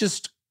they're not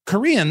just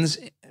Koreans.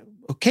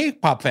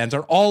 K-pop fans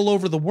are all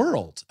over the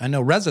world. I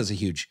know Reza's a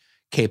huge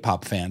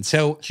K-pop fan.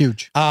 So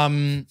huge.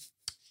 I'm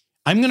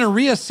going to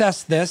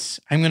reassess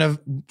this. I'm going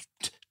to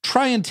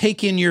try and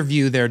take in your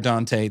view there,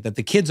 Dante, that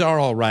the kids are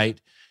all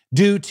right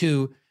due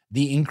to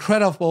the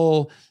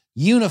incredible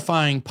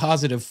unifying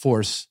positive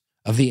force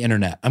of the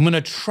internet. I'm going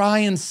to try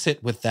and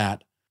sit with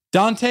that.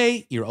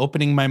 Dante, you're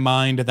opening my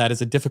mind. That is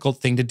a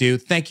difficult thing to do.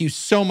 Thank you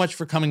so much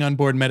for coming on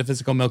board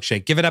Metaphysical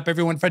Milkshake. Give it up,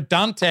 everyone, for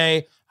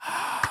Dante.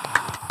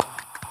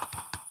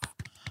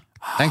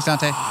 Thanks,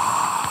 Dante.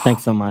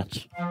 Thanks so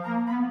much.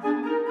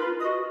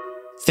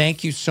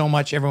 Thank you so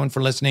much, everyone,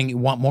 for listening. You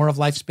want more of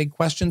Life's Big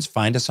Questions?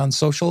 Find us on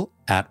social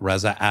at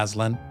Reza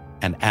Aslan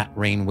and at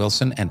Rainn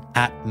Wilson and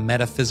at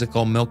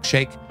Metaphysical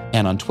Milkshake.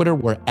 And on Twitter,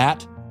 we're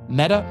at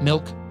Meta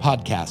Milk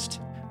Podcast.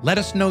 Let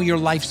us know your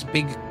life's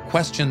big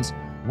questions.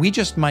 We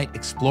just might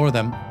explore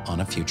them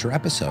on a future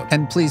episode.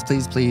 And please,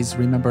 please, please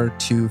remember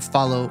to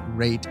follow,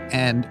 rate,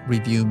 and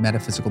review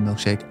Metaphysical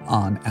Milkshake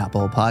on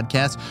Apple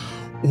Podcasts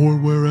or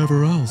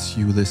wherever else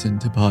you listen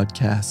to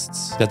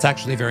podcasts. That's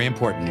actually very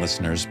important,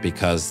 listeners,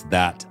 because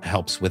that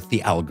helps with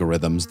the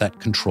algorithms that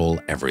control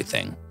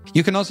everything.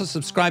 You can also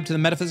subscribe to the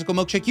Metaphysical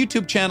Milkshake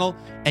YouTube channel,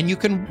 and you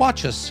can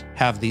watch us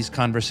have these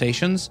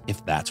conversations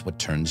if that's what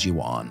turns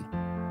you on.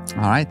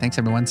 All right. Thanks,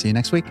 everyone. See you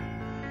next week.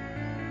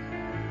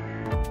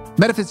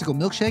 Metaphysical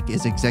Milkshake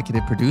is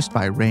executive produced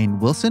by Rainn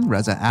Wilson,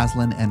 Reza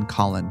Aslan, and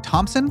Colin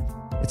Thompson.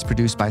 It's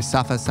produced by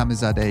Safa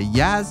Samizadeh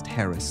Yazd,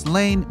 Harris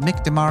Lane,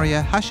 Mick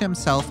DeMaria, Hashem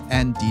Self,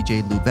 and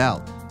DJ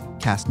Lubell.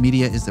 Podcast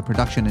Media is the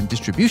production and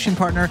distribution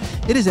partner.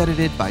 It is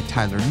edited by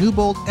Tyler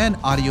Newbold and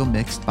audio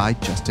mixed by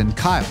Justin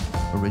Kyle.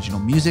 Original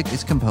music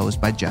is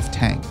composed by Jeff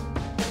Tang.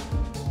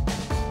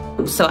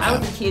 So I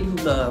was a kid who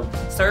loved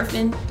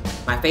surfing.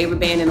 My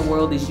favorite band in the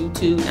world is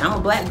U2. Now, I'm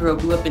a black girl,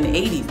 grew up in the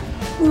 80s.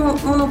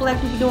 No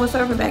black people doing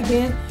surfing back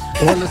then.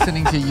 Or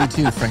listening to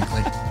U2,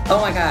 frankly. Oh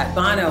my God,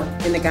 Bono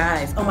and the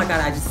guys. Oh my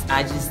God,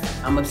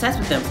 I'm obsessed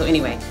with them. So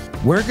anyway.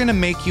 We're going to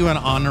make you an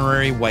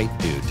honorary white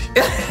dude.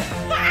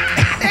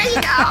 There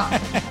you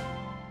go.